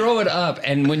 You throw it up,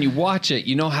 and when you watch it,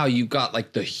 you know how you got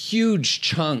like the huge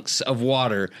chunks of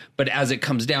water, but as it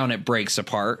comes down, it breaks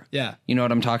apart. Yeah. You know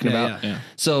what I'm talking Yeah, about? yeah.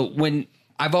 So when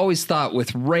I've always thought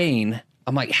with rain,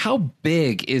 I'm like, how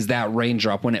big is that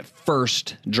raindrop when it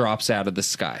first drops out of the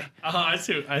sky? I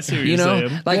see what You you're know,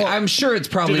 saying. like I'm sure it's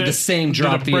probably Did the it- same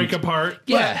drop. Did it break apart?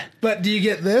 Yeah. But do you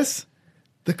get this?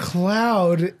 The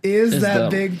cloud is that the-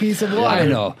 big piece of water. I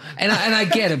know, and I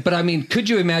get it, but I mean, could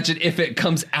you imagine if it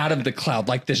comes out of the cloud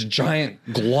like this giant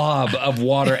glob of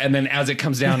water, and then as it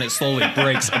comes down, it slowly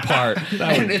breaks apart?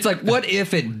 And it's like, what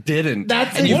if it didn't?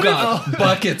 That's and you've what got if-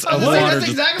 buckets of Well, water. that's just-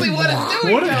 exactly what it's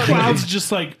doing. What if clouds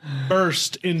just like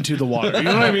burst into the water? You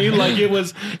know what I mean? Like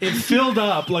it filled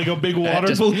up like a big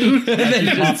water balloon, and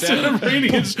then instead of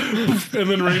raining, it's poof,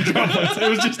 and then rain droplets. It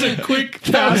was just a quick,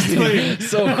 fast thing.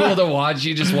 so cool to watch.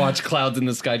 you just watch clouds in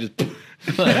the sky just.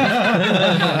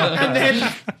 And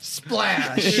then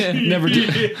splash. Never do.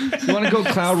 You want to go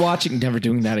cloud watching? Never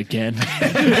doing that again.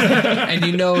 And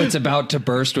you know it's about to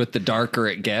burst with the darker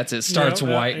it gets. It starts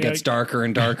Yeah, white, yeah. gets darker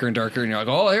and darker and darker, and you're like,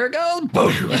 oh, here it goes.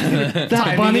 Boom.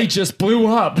 That bunny just blew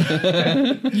up.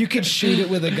 You could shoot it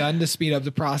with a gun to speed up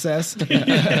the process.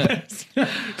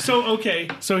 So okay,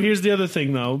 so here's the other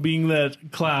thing though, being that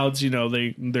clouds,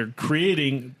 they're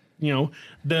creating,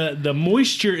 the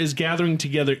moisture is gathering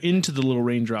together into the little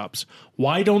raindrops.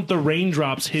 Why don't the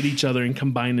raindrops hit each other and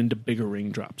combine into bigger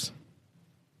raindrops?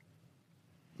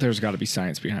 There's got to be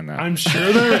science behind that. I'm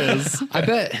sure there is. I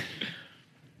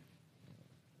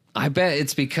bet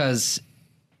it's because,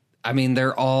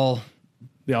 they're all.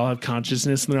 They all have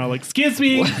consciousness and they're all like, excuse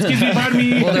me, pardon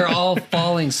me. Well, they're all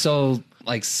falling so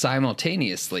like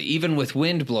simultaneously. Even with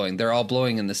wind blowing, they're all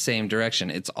blowing in the same direction.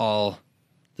 It's all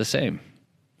the same.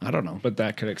 I don't know. But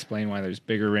that could explain why there's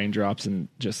bigger raindrops and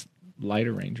just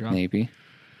lighter raindrops. Maybe.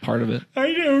 Part of it.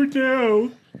 I don't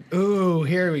know. Ooh,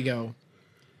 here we go.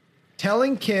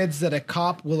 Telling kids that a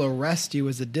cop will arrest you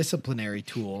is a disciplinary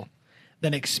tool,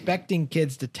 then expecting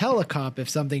kids to tell a cop if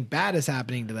something bad is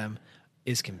happening to them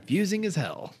is confusing as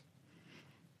hell.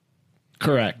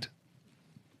 Correct.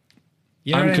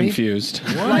 You know I'm what I mean? confused.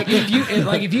 Like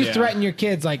if you threaten your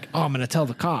kids, like, oh, I'm going to tell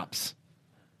the cops.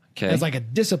 Okay. As like a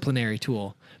disciplinary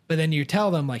tool. But then you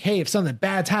tell them, like, hey, if something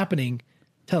bad's happening,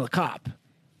 tell a cop.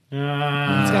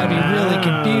 It's got to be really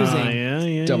confusing.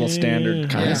 Yeah, Double standard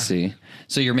kind I of. see.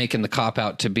 So you're making the cop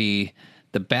out to be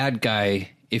the bad guy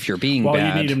if you're being Well,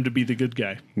 bad. you need him to be the good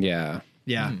guy. Yeah.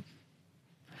 Yeah.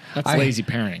 That's lazy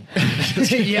parenting.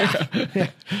 Yeah.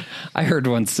 I heard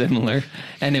one similar,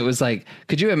 and it was like,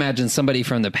 could you imagine somebody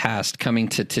from the past coming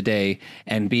to today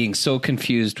and being so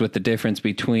confused with the difference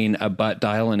between a butt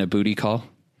dial and a booty call?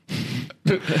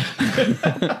 A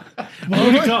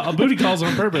booty calls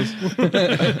on purpose.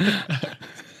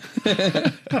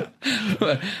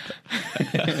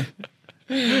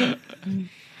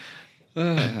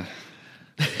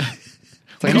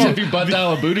 It's like, if you butt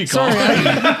dial a booty call.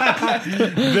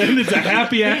 Then it's a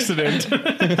happy accident.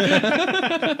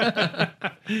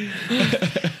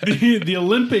 The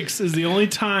Olympics is the only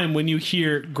time when you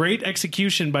hear great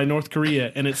execution by North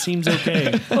Korea and it seems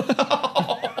okay.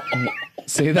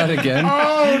 Say that again.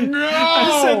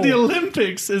 I said the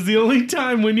Olympics is the only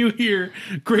time when you hear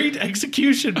great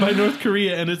execution by North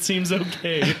Korea and it seems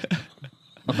okay.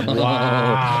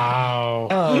 Wow.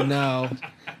 Oh, no.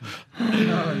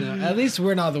 Oh, no. At least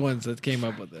we're not the ones that came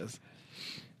up with this.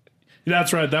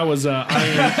 That's right. That was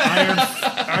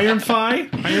Iron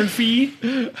Fee.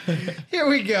 Here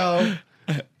we go.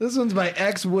 This one's by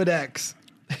X Wood X.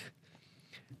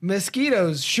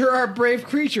 Mosquitoes sure are brave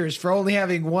creatures for only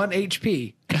having 1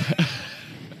 HP.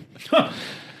 I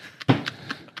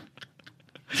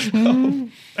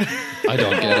don't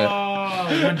get it.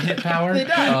 Oh, one hit power. They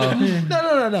die.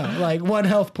 No. Like 1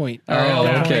 health point. Oh,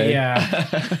 okay. Yeah.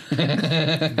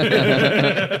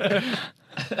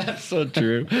 That's so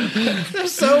true. They're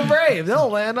so brave. They'll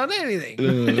land on anything.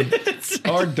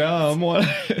 Or dumb. What?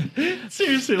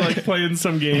 Seriously, like playing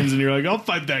some games and you're like, I'll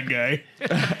fight that guy.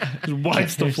 Just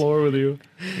wipes the floor with you.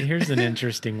 Here's an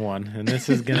interesting one, and this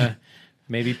is gonna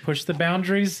maybe push the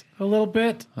boundaries a little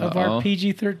bit of Uh-oh. our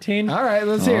PG-13. All right,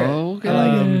 let's hear it. Okay.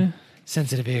 I like it.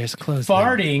 Sensitive ears, close them.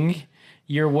 Farting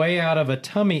your way out of a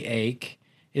tummy ache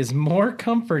is more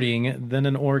comforting than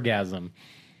an orgasm.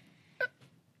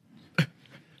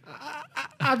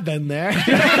 I've been there.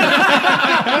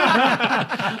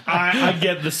 I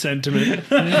get the sentiment.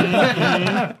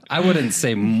 I wouldn't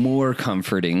say more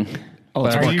comforting. Oh,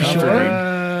 it's but- more you comforting.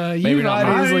 sure? You Maybe not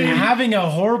obviously. Having a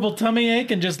horrible tummy ache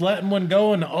and just letting one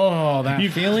go and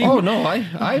that feeling. Oh no,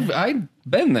 I've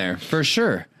been there for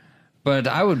sure, but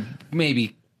I would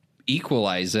maybe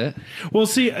equalize it. Well,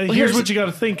 see, here's what you got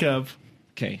to think of.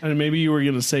 Okay. And maybe you were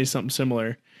going to say something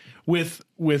similar. With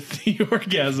the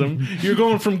orgasm, you're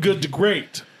going from good to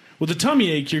great. With the tummy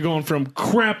ache, you're going from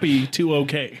crappy to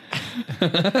okay.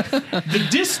 The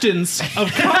distance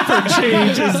of comfort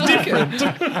change is different.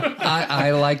 I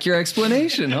like your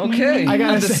explanation. Okay, I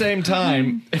got at the same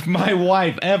time, if my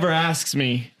wife ever asks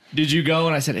me, did you go?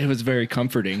 And I said, it was very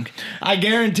comforting. I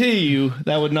guarantee you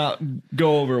that would not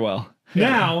go over well.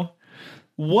 Now,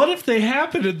 what if they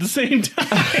happen at the same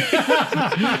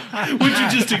time? Would you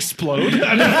just explode?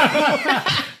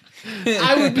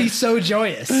 I would be so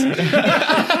joyous.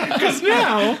 Because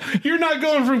now you're not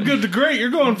going from good to great,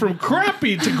 you're going from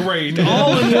crappy to great,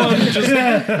 all in one just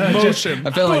motion.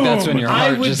 I feel like that's when your I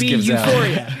heart would just be gives out.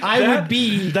 euphoria. I would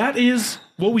be. That is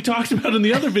what we talked about in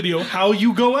the other video, how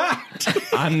you go out.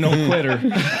 I'm no quitter.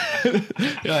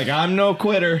 You're like, I'm no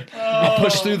quitter. I'll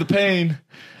push through the pain.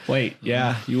 Wait,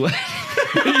 yeah, you.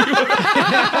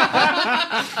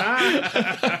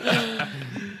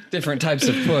 Different types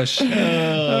of push.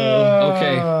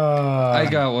 Okay. I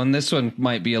got one. This one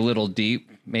might be a little deep,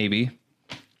 maybe.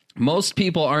 Most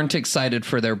people aren't excited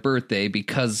for their birthday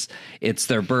because it's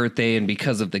their birthday and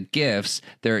because of the gifts.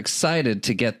 They're excited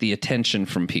to get the attention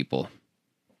from people.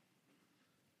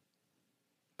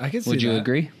 I can see Would you that.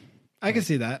 agree? I can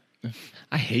see that.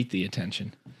 I hate the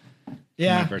attention.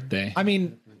 Yeah. My birthday. I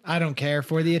mean, I don't care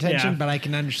for the attention, Yeah. but I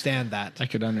can understand that. I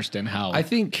could understand how. I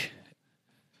think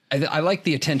I like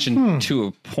the attention to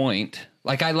a point.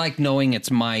 Like, I like knowing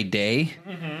it's my day,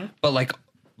 but like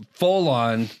full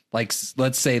on, like,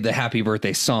 let's say the happy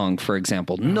birthday song, for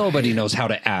example, nobody knows how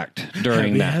to act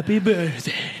during that. Happy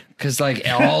birthday. Because like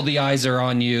all the eyes are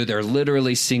on you. They're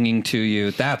literally singing to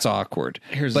you. That's awkward.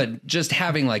 But just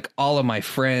having like all of my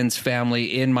friends,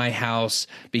 family in my house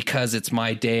because it's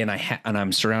my day and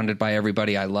I'm surrounded by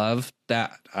everybody I love,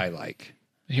 that I like.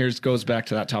 Goes back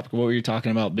to that topic. What were you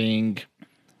talking about?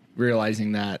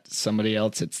 Realizing that somebody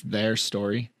else, it's their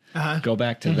story. Go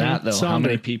back to that though. How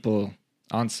many people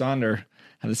on Sonder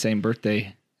have the same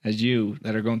birthday as you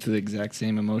that are going through the exact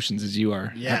same emotions as you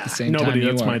are at the same time? Nobody,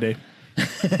 that's you my are. day.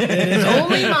 It's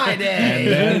only my day. And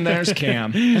then there's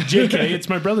Cam. JK, it's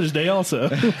my brother's day also.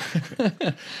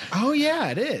 Oh, yeah,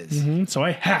 it is. So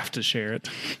I have to share it.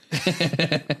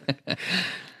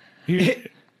 Here-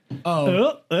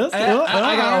 Oh, I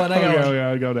got one, I got one.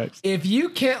 I'll go next. if you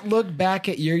can't look back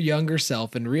at your younger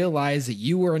self and realize that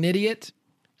you were an idiot,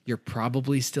 you're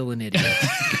probably still an idiot.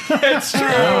 That's true.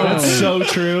 That's so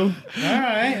true. All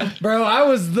right. Bro, I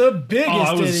was the biggest Oh,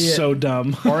 I was idiot. so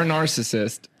dumb. Or a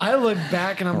narcissist. I look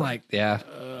back and I'm like, Yeah.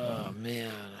 oh,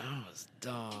 man, I was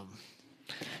dumb.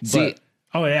 See,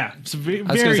 Oh yeah, it's a very, I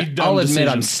was gonna very say, dumb I'll admit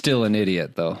I'm decision. still an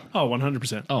idiot though. Oh,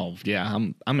 100%. Oh yeah,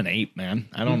 I'm an ape, man.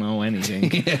 I don't know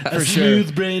anything. A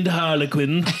smooth-brained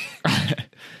Harlequin.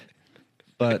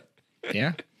 But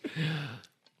yeah.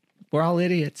 We're all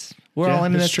idiots. We're all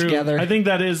in that's this together. I think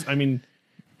that is. I mean,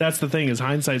 that's the thing. Is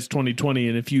hindsight's 20/20,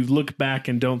 and if you look back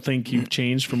and don't think you've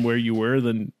changed from where you were,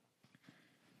 then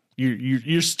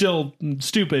you're still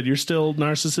stupid. You're still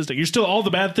narcissistic. You're still all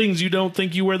the bad things you don't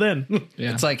think you were then.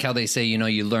 Yeah. It's like how they say,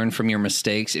 you learn from your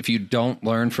mistakes. If you don't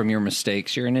learn from your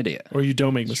mistakes, you're an idiot. Or you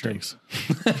don't make mistakes.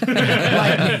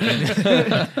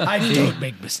 I don't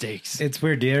make mistakes. It's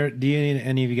weird. Do you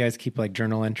any of you guys keep like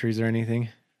journal entries or anything?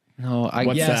 No,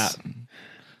 What's Yes.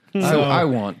 that? I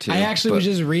want to. I actually was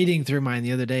but- just reading through mine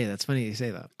the other day. That's funny you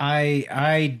say that.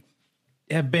 I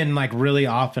have been like really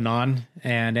off and on.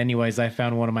 And anyways, I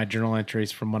found one of my journal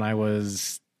entries from when I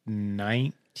was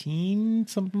 19,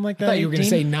 something like that. I thought you were going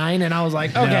to 18? say 9, and I was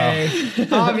like, okay,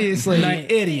 obviously,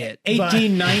 idiot. but-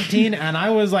 18, 19. And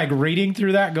I was like reading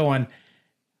through that going,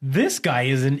 this guy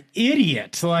is an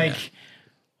idiot. Like,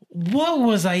 what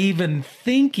was I even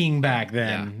thinking back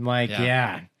then? Yeah. Like, Yeah.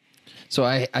 yeah. So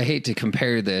I hate to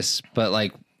compare this, but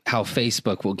like how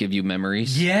Facebook will give you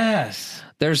memories. Yes.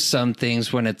 There's some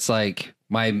things when it's like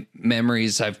my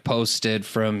memories I've posted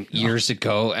from years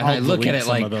ago, and I I'll look at delete it some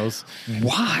like, of those.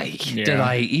 why did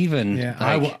I even? Yeah.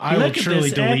 Like, I will Look at truly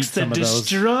this delete ex some that of those.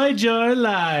 destroyed your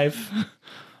life.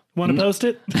 Want to post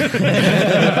it?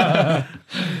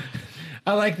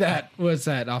 I like that. What's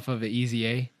that off of Easy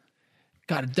A?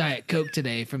 Got a Diet Coke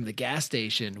today from the gas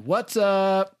station. What's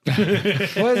up? What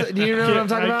is it? Do you know what I'm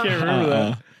talking about? I can't remember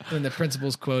that. When the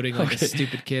principal's quoting like a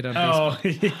stupid kid on Oh,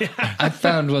 Facebook. yeah. I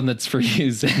found one that's for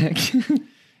you, Zach.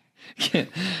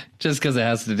 Just because it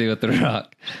has to do with The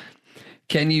Rock.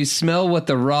 Can you smell what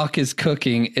The Rock is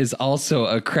cooking is also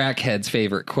a crackhead's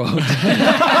favorite quote. We've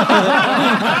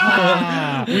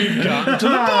gotten to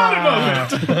the bottom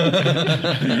of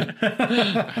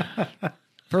it.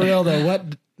 For real though,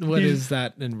 what is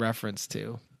that in reference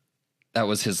to? That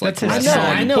was his like. That's his recipe.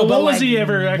 I know, But but what was like, he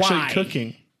ever actually why?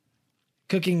 cooking?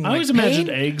 Cooking. I like, always imagined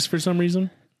pain? eggs for some reason.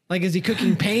 Like, is he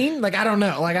cooking pain? Like, I don't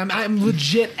know. Like, I'm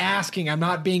legit asking. I'm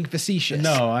not being facetious.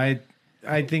 No, I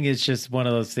think it's just one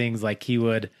of those things. Like he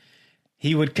would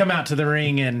come out to the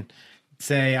ring and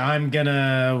say, "I'm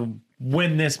gonna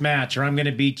win this match," or "I'm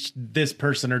gonna beat this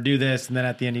person," or do this, and then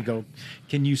at the end you go,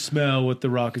 "Can you smell what The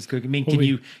Rock is cooking?" I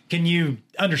mean, can you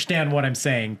understand what I'm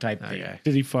saying? Type thing.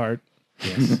 Did he fart?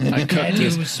 I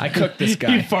cooked this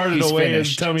guy. He farted He's away finished.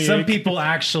 his tummy. Some ache. people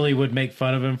actually would make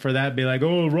fun of him for that. Be like,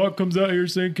 "Oh, Rock comes out here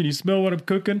saying, 'Can you smell what I'm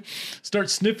cooking?'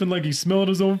 Start sniffing like he's smelling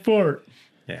his own fart."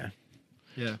 Yeah.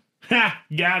 Yeah. Ha,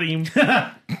 got him.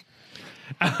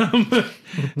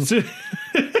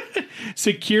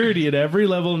 Security at every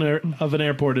level of an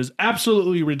airport is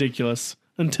absolutely ridiculous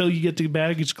until you get to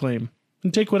baggage claim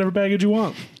and take whatever baggage you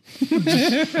want.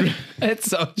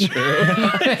 It's so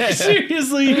true.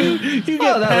 Seriously, you get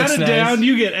that looks patted nice. down,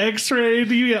 you get x-rayed,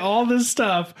 you get all this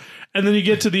stuff. And then you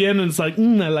get to the end and it's like,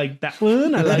 I like that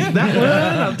one. I like that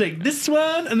one. I'll take this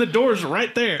one. And the door's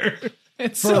right there.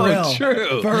 It's For so real.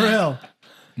 true. For real.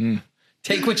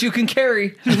 Take what you can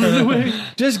carry.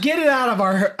 Just get it out of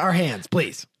our hands,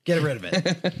 please. Get rid of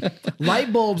it.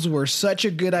 Light bulbs were such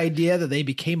a good idea that they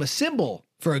became a symbol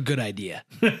for a good idea.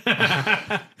 Dude,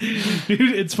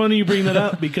 it's funny you bring that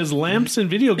up because lamps in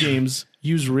video games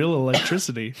use real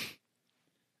electricity.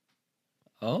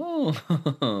 Oh.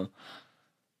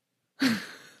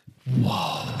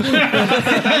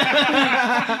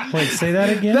 Wait, say that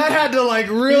again. That had to like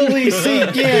really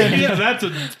sink in. Yeah,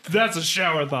 that's a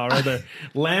shower thought right there.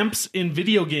 Lamps in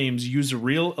video games use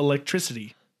real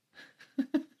electricity.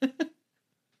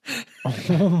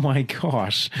 Oh my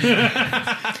gosh.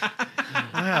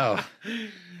 Wow.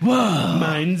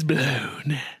 Mind's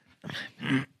blown.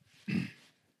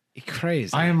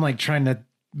 Crazy. I am like trying to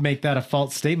make that a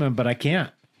false statement, but I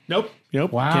can't. Nope.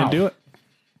 Wow. Can't do it.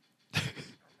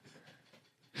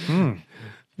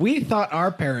 We thought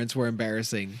our parents were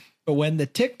embarrassing, but when the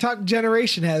TikTok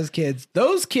generation has kids,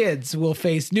 those kids will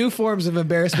face new forms of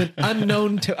embarrassment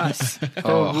unknown to us.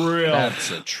 Oh, real. That's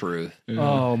the truth.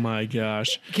 Oh my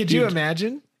gosh. Could you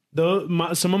imagine?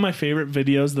 Some of my favorite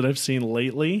videos that I've seen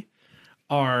lately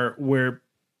are where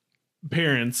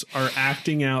parents are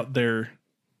acting out their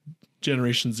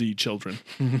Generation Z children.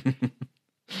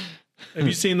 Have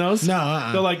you seen those? No.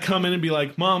 They'll like come in and be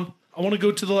like, "Mom, I want to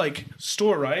go to the like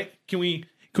store, right? Can we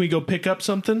go pick up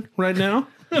something right now?"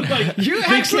 Like, You they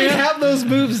actually can't- have those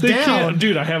moves they down. can't.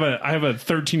 Dude, I have a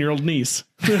 13-year-old niece.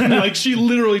 Like she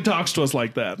literally talks to us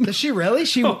like that. Does she really?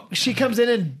 She comes in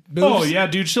and moves. Oh yeah,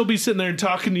 dude, she'll be sitting there and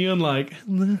talking to you and like,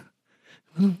 and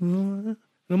I'm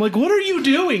like, what are you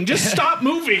doing? Just stop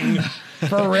moving.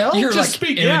 For real? You're Just like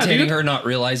speak. Yeah, imitating dude. her, not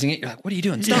realizing it. You're like, what are you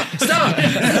doing? Stop. Stop.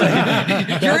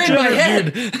 You're in my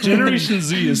head. Generation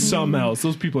Z is something else.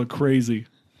 Those people are crazy.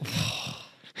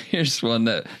 Here's one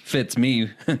that fits me.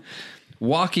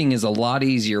 Walking is a lot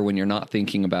easier when you're not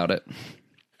thinking about it.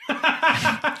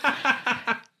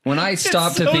 When I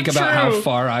stop to so think about how true.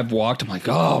 far I've walked, I'm like,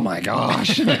 oh my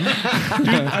gosh.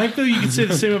 I feel you can say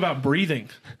the same about breathing.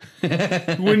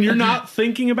 When you're not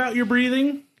thinking about your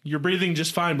breathing, you're breathing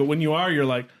just fine. But when you are, you're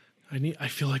like, I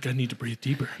feel like I need to breathe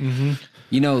deeper.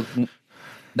 You know,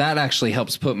 that actually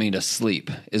helps put me to sleep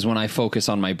is when I focus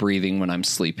on my breathing when I'm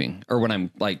sleeping or when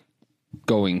I'm like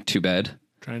going to bed.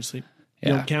 Trying to sleep. You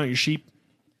Yeah. don't count your sheep,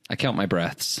 I count my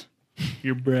breaths.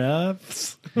 your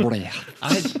breaths.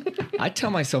 I tell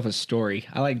myself a story.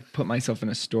 I like put myself in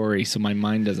a story so my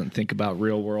mind doesn't think about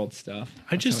real world stuff.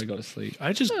 That's just- how I go to sleep.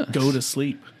 I just go to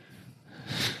sleep.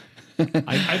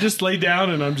 I just lay down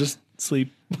and I'm just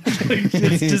sleep.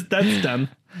 It's just that's done.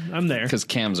 I'm there. Because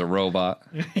Cam's a robot.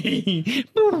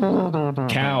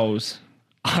 Cows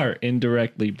are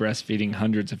indirectly breastfeeding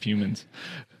hundreds of humans.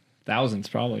 Thousands,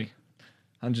 probably.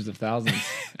 Hundreds of thousands.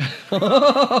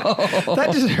 That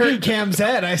just hurt Cam's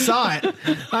head. I saw it.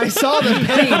 I saw the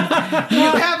pain. You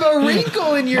have a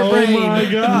wrinkle in your brain. Oh my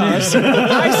gosh.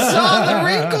 I saw the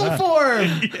wrinkle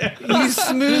form. You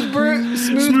smooth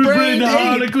Smooth brain brained ape.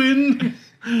 Harlequin.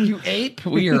 You ape.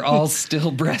 We are all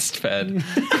still breastfed.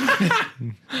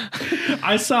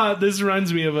 I saw this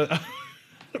reminds me of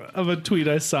a tweet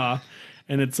I saw,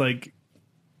 and it's like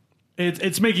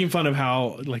it's making fun of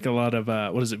how like a lot of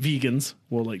vegans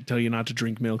will like tell you not to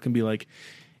drink milk and be like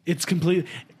it's complete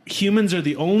humans are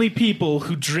the only people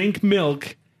who drink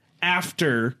milk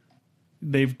after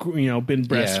they've been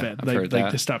breastfed. I've heard Like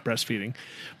that. they stop breastfeeding.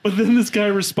 But then this guy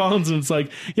responds and it's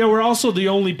like, yeah, we're also the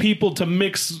only people to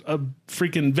mix a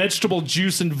freaking vegetable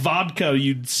juice and vodka.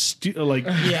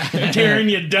 Taryn,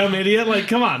 you dumb idiot. Like,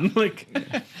 come on. Like,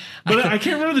 but I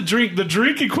can't remember the drink. The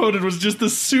drink he quoted was just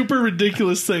this super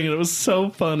ridiculous thing, and it was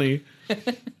so funny.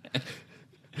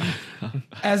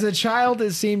 As a child,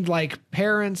 it seemed like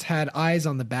parents had eyes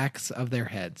on the backs of their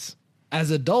heads. As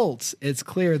adults, it's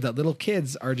clear that little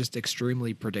kids are just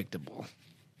extremely predictable.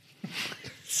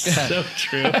 So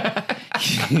true.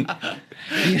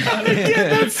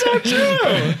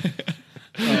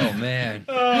 Oh, man.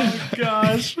 Oh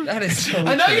gosh. That is so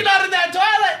I know you're not in that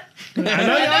toilet. I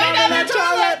know you're not in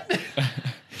that toilet.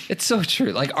 It's so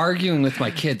true. Like arguing with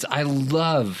my kids, I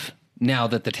love now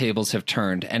that the tables have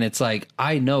turned, and it's like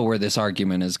I know where this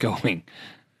argument is going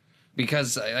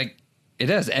because like it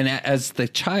is. And as the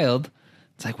child,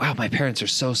 it's like, wow, my parents are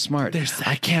so smart.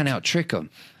 I can't out trick them.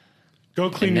 Go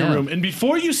clean I your know. room. And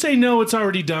before you say no, it's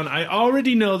already done. I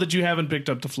already know that you haven't picked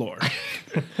up the floor.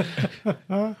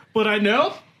 But I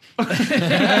know.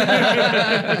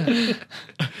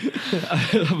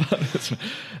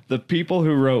 The people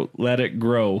who wrote Let It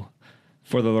Grow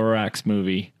for the Lorax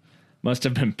movie must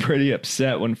have been pretty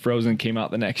upset when Frozen came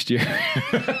out the next year.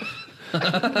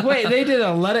 Wait, they did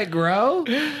a Let It Grow?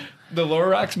 The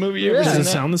Lorax movie, you ever Does seen it that?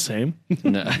 sound the same?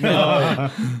 No.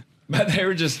 But they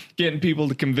were just getting people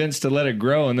to convince to let it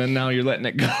grow, and then now you're letting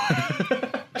it go.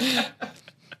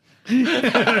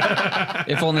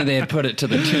 If only they had put it to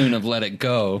the tune of Let It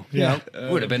Go. Yeah.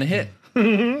 Would have been a hit.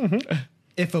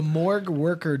 If a morgue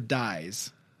worker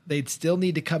dies, they'd still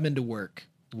need to come into work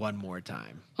one more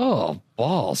time. Oh,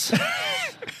 balls.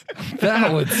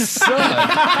 That would suck.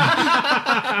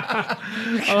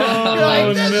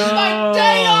 Oh, no.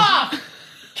 Day off!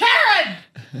 Karen!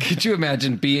 Could you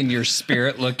imagine being your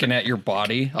spirit looking at your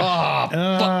body? Oh,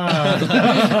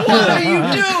 What are you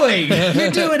doing?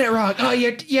 You're doing it wrong. Oh,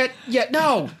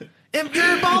 no.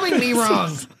 You're embalming me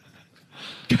wrong.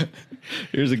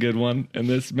 Here's a good one, and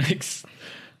this makes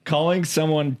calling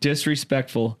someone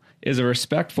disrespectful is a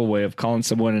respectful way of calling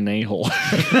someone an a-hole.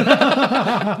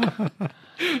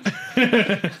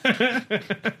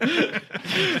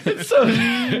 It's so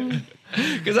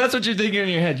because that's what you're thinking in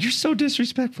your head. You're so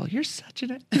disrespectful. You're such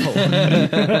an a-hole.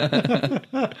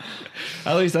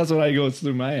 At least that's what goes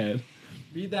through my head.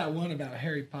 Read that one about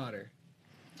Harry Potter.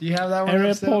 Do you have that one? Harry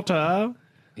up, Steph? Potter.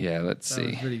 yeah, let's That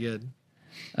was see. pretty good.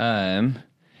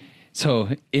 So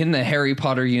in the Harry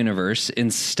Potter universe,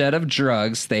 instead of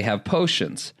drugs, they have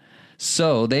potions.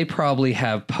 So they probably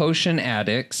have potion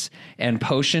addicts and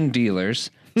potion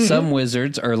dealers. Some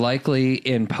wizards are likely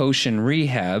in potion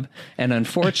rehab, and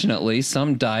unfortunately,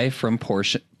 some die from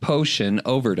potion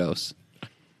overdose.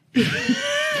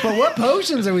 But what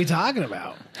potions are we talking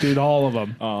about? Dude, all of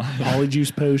them.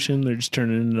 Polyjuice potion. They're just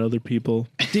turning into other people.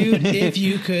 Dude, if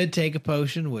you could take a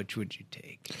potion, which would you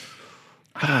take?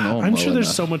 I don't know. I'm well sure there's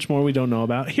enough. so much more we don't know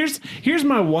about. Here's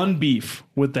my one beef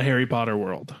with the Harry Potter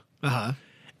world. Uh-huh.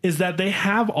 Is that they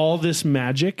have all this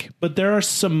magic, but there are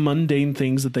some mundane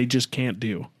things that they just can't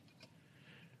do.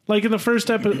 Like in the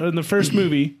first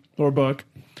movie or book,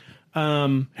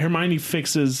 Hermione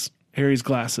fixes Harry's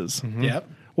glasses. Yep.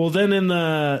 Well, then in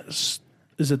is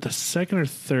it the second or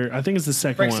third? I think it's the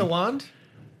second Breaks one. a wand?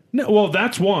 No, well,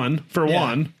 that's one for Yeah.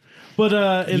 one.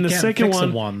 But in You the can't second fix one,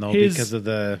 a wand though his- because of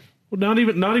the not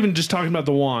even just talking about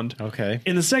the wand. okay.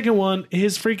 In the second one,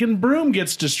 his freaking broom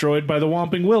gets destroyed by the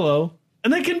Whomping Willow,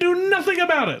 and they can do nothing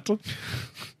about it.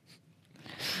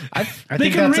 I They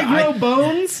think can that's regrow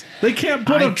bones. They can't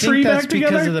put I a think tree that's back because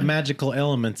together. of the magical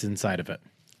elements inside of it.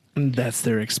 And that's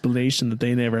their explanation that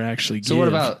they never actually give. So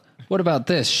what about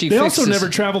this? She They fixes, also never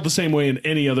traveled the same way in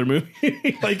any other movie.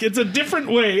 Like it's a different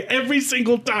way every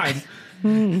single time.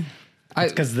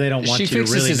 Because they don't want She you to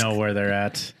fixes really his- know where they're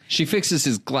at. She fixes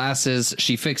his glasses.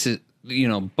 She fixes,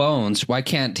 bones. Why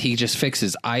can't he just fix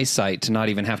his eyesight to not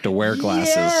even have to wear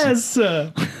glasses? Yes.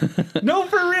 No,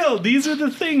 for real. These are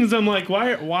the things I'm like,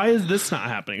 why is this not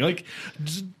happening? Like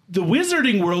the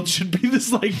wizarding world should be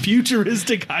this like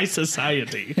futuristic high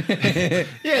society.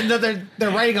 Yeah, no, they're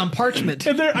writing on parchment.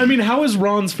 And how is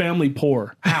Ron's family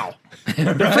poor? How?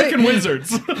 They're freaking wizards.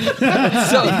 So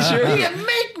true. You can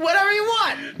make whatever you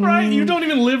want. Right? You don't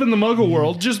even live in the muggle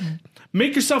world. Just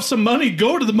make yourself some money,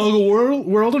 go to the muggle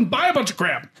world and buy a bunch of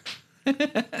crap.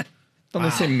 Don't they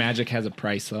say magic has a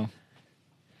price though?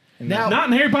 Now, Not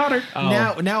in Harry Potter.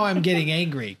 now I'm getting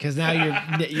angry because now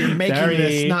you're making Sorry.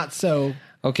 this not so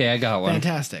Okay, I got one.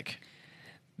 fantastic.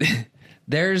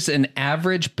 There's an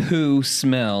average poo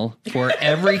smell for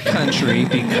every country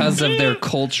because of their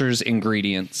culture's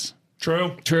ingredients.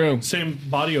 True. Same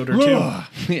body odor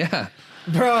too. Yeah.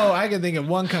 Bro, I can think of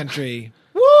one country.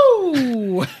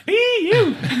 Woo!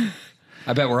 You.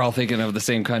 I bet we're all thinking of the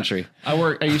same country. I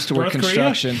used to work North Korea?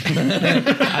 construction.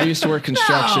 I used to work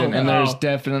construction, and there's No.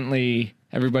 definitely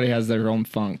everybody has their own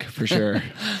funk for sure.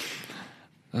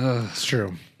 It's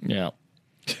true. Yeah.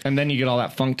 And then you get all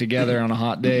that funk together on a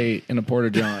hot day in a porta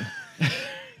john.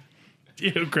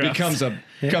 Ew, gross. Becomes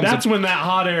That's when that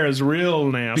hot air is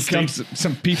real nasty. becomes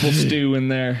some people stew in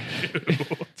there.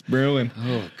 It's brewing.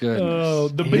 Oh, goodness. Oh,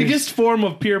 the biggest form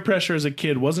of peer pressure as a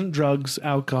kid wasn't drugs,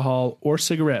 alcohol, or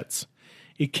cigarettes.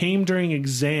 It came during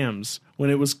exams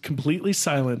when it was completely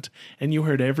silent and you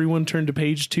heard everyone turn to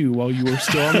page 2 while you were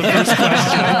still on the first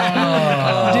question.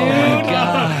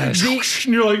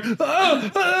 And you're like, I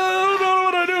don't know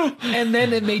what I do. And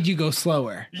then it made you go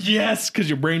slower. Yes, because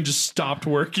your brain just stopped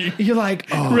working. You're like,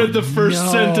 oh, Read the first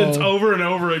no. sentence over and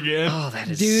over again. Oh, that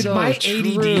is Dude, so my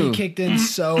true. ADD kicked in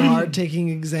so hard taking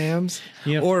exams.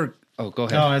 Or Oh, go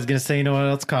ahead. Oh, I was gonna say, you know what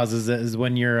else causes it is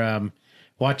when you're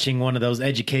watching one of those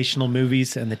educational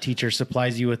movies and the teacher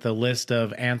supplies you with a list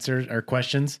of answers or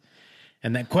questions,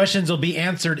 and that questions will be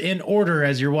answered in order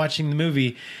as you're watching the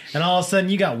movie, and all of a sudden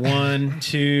you got 1,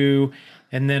 2,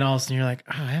 and then all of a sudden you're like,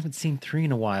 oh, I haven't seen 3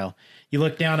 in a while. You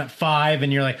look down at 5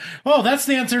 and you're like, oh, that's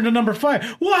the answer to number 5.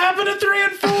 What happened to 3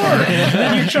 and 4? And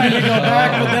then you're trying to go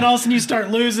back, but then all of a sudden you start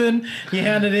losing. You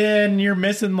hand it in, and you're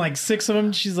missing like 6 of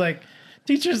them. She's like,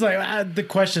 teacher's like, the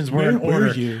questions were in Where were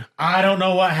order. you? I don't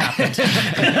know what happened.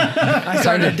 I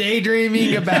started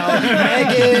daydreaming about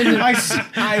Megan.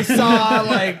 I saw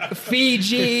like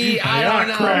Fiji. I don't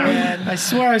know, crap. man. I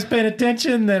swear I was paying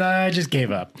attention, then I just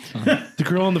gave up. The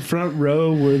girl in the front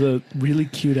row wore the really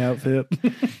cute outfit.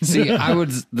 See,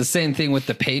 the same thing with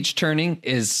the page turning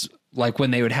is like when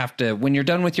they would have to, when you're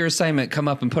done with your assignment, come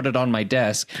up and put it on my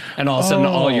desk. And all of a sudden,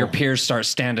 all your peers start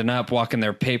standing up, walking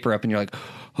their paper up, and you're like,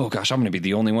 oh gosh, I'm going to be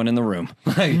the only one in the room.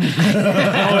 Like,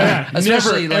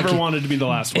 especially Never like ever wanted to be the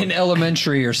last one. in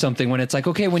elementary or something, when it's like,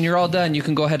 okay, when you're all done, you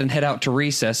can go ahead and head out to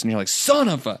recess. And you're like, son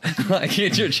of a, like, you're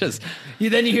just,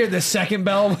 Then you hear the second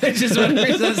bell, which is when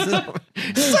recess is over.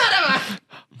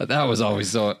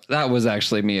 that was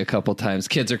actually me a couple times.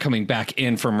 Kids are coming back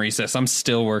in from recess. I'm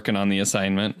still working on the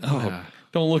assignment. Oh,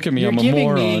 don't look at me. You're I'm a giving me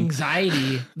moron.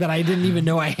 anxiety that I didn't even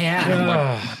know I had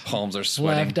My palms are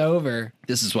sweating. left over.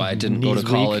 This is why I didn't go to Knees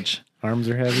weak. college. Arms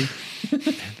are heavy.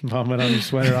 Vomit on your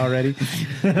sweater already.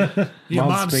 Your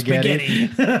mom's spaghetti.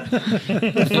 spaghetti.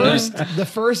 The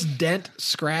first dent,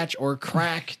 scratch, or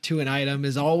crack to an item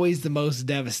is always the most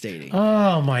devastating.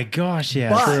 Oh my gosh, yeah.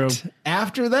 But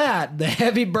after that, the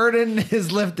heavy burden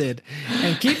is lifted,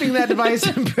 and keeping that device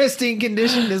in pristine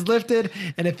condition is lifted,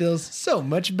 and it feels so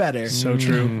much better. So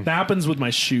true. That happens with my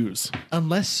shoes.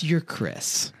 Unless you're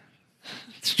Chris.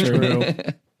 It's true.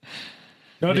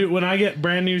 No, dude, when I get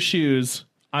brand new shoes,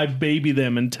 I baby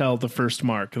them until the first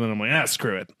mark, and then I'm like,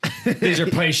 screw it. These are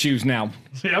play shoes now.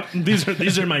 Yep,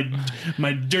 these are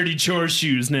my dirty chore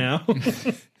shoes now.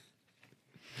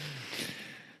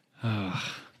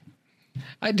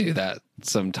 I do that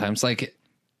sometimes. Like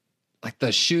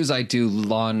the shoes I do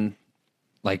lawn,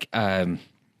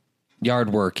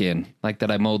 yard work in, like that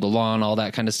I mow the lawn, all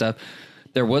that kind of stuff.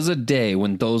 There was a day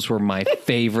when those were my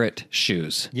favorite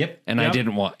shoes. Yep. And I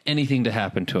didn't want anything to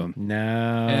happen to them.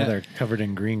 No, they're covered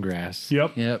in green grass.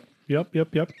 Yep.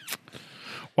 Yep.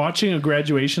 Watching a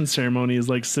graduation ceremony is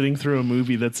like sitting through a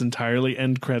movie that's entirely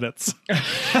end credits.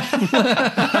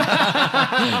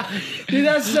 Dude,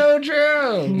 that's so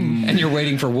true. And you're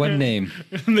waiting for one name.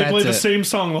 And they That's play the it. same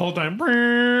song the whole time.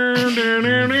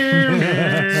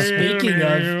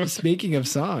 Speaking of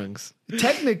songs,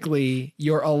 technically,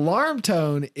 your alarm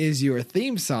tone is your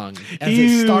theme song as Ew.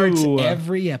 it starts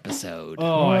every episode.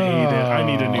 Oh, I hate it. I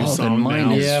need a new Oh, then song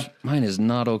now. mine is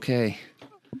not okay.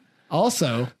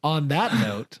 Also, on that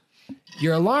note,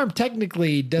 your alarm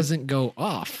technically doesn't go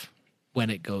off when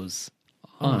it goes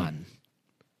on.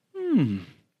 I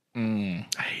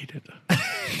hate it.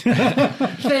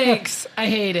 Thanks. I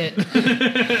hate it.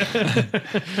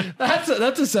 That's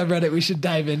a subreddit we should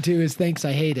dive into is thanks,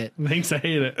 I hate it. Thanks, I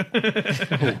hate it.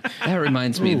 That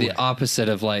reminds me the opposite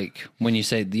of like when you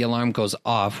say the alarm goes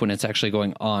off when it's actually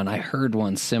going on. I heard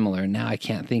one similar. Now I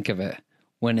can't think of it.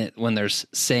 When there's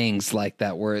sayings like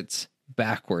that where it's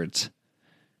backwards.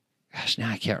 Gosh, now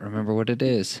I can't remember what it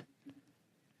is.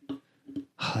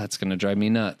 Oh, that's going to drive me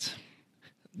nuts.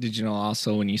 Did you know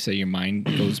also when you say your mind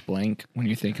goes blank when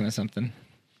you're thinking of something?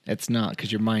 It's not,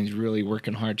 because your mind's really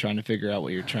working hard trying to figure out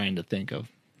what you're trying to think of.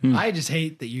 I just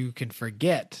hate that you can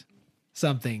forget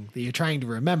something that you're trying to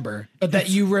remember, but that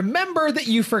you remember that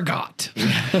you forgot.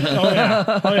 Oh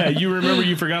yeah, you remember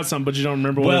you forgot something, but you don't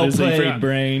remember what it is that you forgot.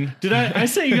 brain. Did I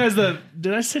send you guys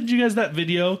that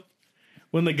video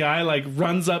when the guy like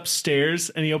runs upstairs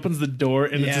and he opens the door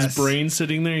and it's his Yes. brain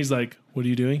sitting there? He's like, "What are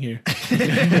you doing here?"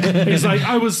 He's like,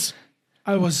 I was.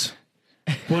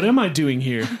 What am I doing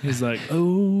here? He's like,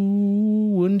 "Oh,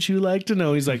 wouldn't you like to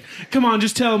know?" He's like, "Come on,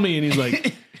 just tell me." And he's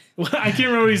like, I can't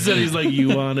remember what he said. He's like, "You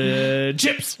wanted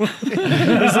chips?" He's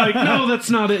like, "No, that's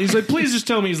not it." He's like, "Please just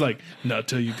tell me." He's like, "Not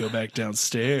till you go back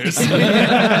downstairs."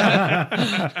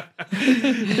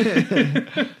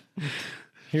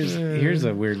 Here's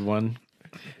a weird one.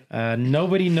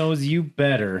 Nobody knows you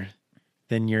better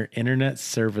than your internet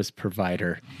service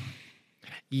provider.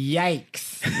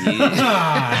 Yikes.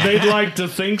 They'd like to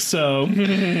think so.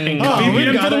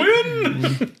 VPN for the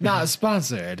win. Not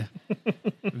sponsored.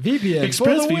 VPN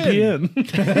Express for the win.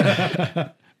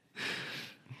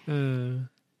 VPN.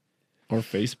 Or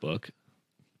Facebook.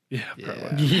 Yeah,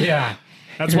 probably. Yeah.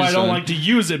 That's why I don't one. like to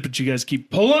use it, but you guys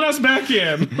keep pulling us back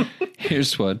in.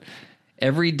 Here's one.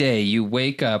 Every day you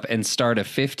wake up and start a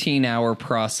 15-hour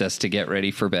process to get ready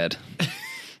for bed.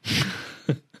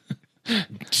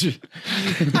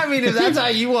 I mean, if that's how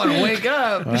you want to wake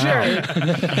up,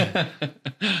 sure.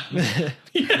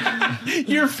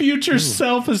 Your future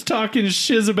self is talking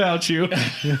shiz about you.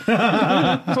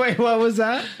 Wait, what was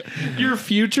that? Your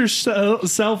future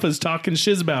self is talking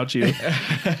shiz about you.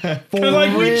 For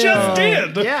Like we real. just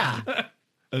did. Yeah.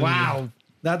 Wow.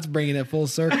 That's bringing it full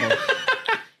circle.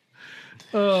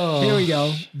 Here we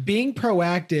go. Being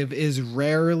proactive is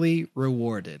rarely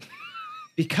rewarded.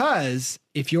 Because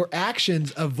if your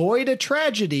actions avoid a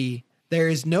tragedy, there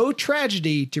is no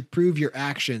tragedy to prove your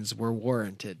actions were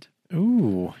warranted.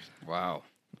 Ooh. Wow.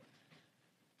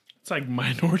 It's like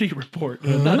Minority Report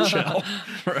in a nutshell.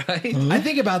 Right? I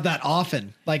think about that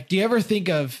often. Like, do you ever think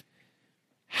of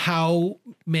how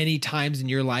many times in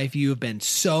your life you have been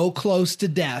so close to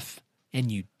death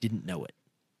and you didn't know it?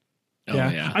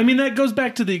 Yeah. I mean, that goes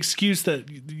back to the excuse that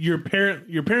your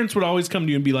parents would always come to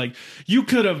you and be like, you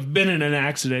could have been in an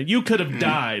accident. You could have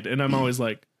died. And I'm always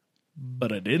like,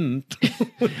 but I didn't.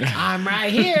 I'm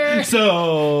right here.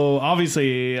 So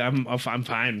obviously I'm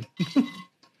fine.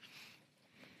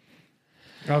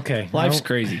 Okay. Life's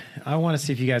crazy. I want to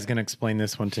see if you guys can explain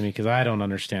this one to me because I don't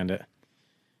understand it.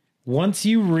 Once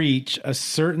you reach a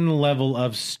certain level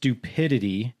of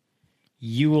stupidity,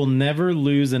 you will never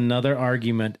lose another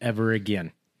argument ever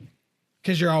again.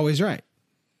 Because you're always right.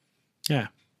 Yeah.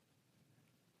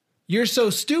 You're so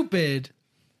stupid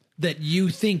that you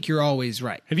think you're always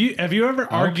right. Have you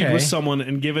ever argued Okay. with someone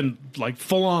and given like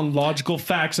full on logical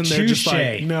facts and they're just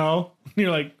like, Touche. no? And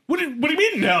you're like, what do you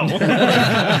mean no?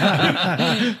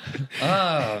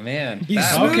 Oh, man. You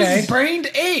That, Okay. brained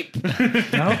ape.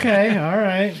 Okay. All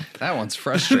right. that one's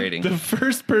frustrating. The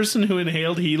first person who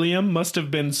inhaled helium must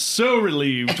have been so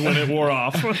relieved when it wore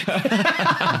off. Could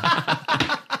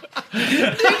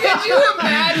you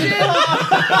imagine?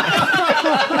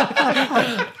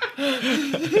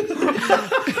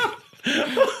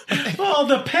 Oh,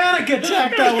 the panic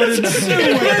attack that would ensue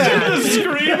with that. The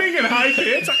screaming in high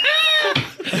pitch.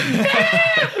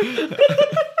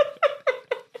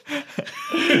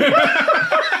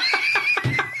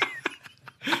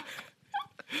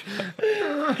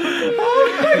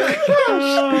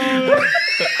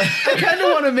 I kind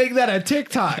of want to make that a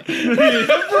TikTok. Like,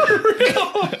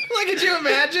 could you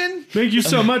imagine? Thank you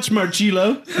so much,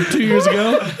 Marcillo. 2 years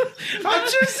ago. I'm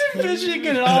just envisioning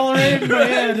it all right in my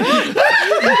head.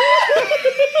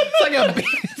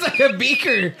 It's like a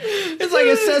beaker. It's like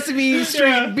a Sesame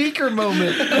Street beaker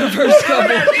moment. The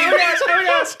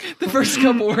first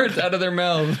couple words out of their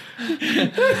mouth.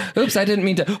 Oops, I didn't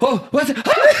mean to. Oh, what's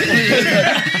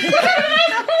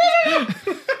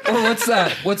Or what's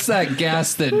that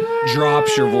gas that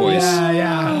drops your voice?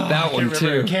 Yeah. That one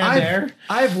too. Canned air.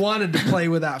 I've wanted to play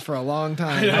with that for a long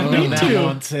time. Me That too.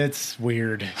 once, it's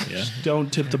weird.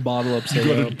 Don't tip the bottle upside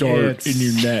down. Dart in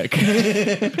your neck.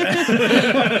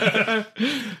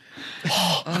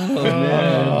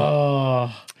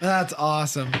 Oh, That's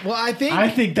awesome. Well, I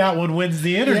think that one wins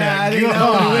the internet. yeah, I think that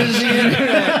God. one wins the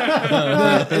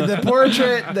internet. the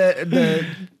portrait, the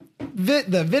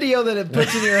video that it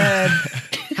puts in your head,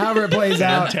 however it plays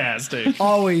out, Fantastic.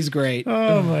 always great.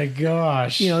 Oh my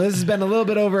gosh. You know, this has been a little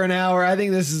bit over an hour. I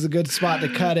think this is a good spot to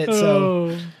cut it.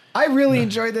 So I really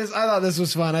enjoyed this. I thought this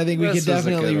was fun. I think we This could was a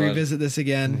definitely good one. revisit this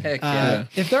again. Heck yeah.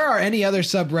 If there are any other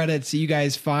subreddits that you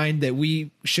guys find that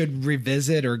we should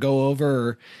revisit or go over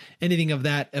or anything of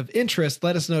that of interest,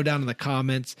 let us know down in the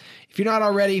comments. If you're not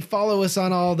already, follow us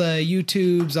on all the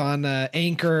YouTubes, on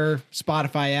Anchor,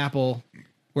 Spotify, Apple.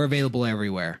 We're available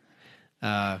everywhere.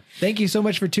 Thank you so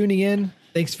much for tuning in.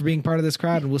 Thanks for being part of this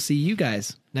crowd, and we'll see you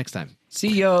guys next time. See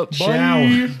ya.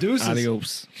 Ciao. Deuces.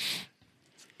 Adios.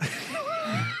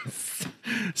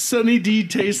 Sunny D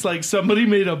tastes like somebody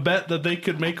made a bet that they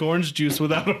could make orange juice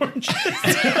without oranges.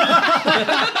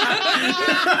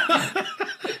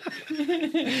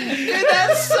 Dude,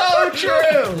 that's so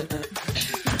true.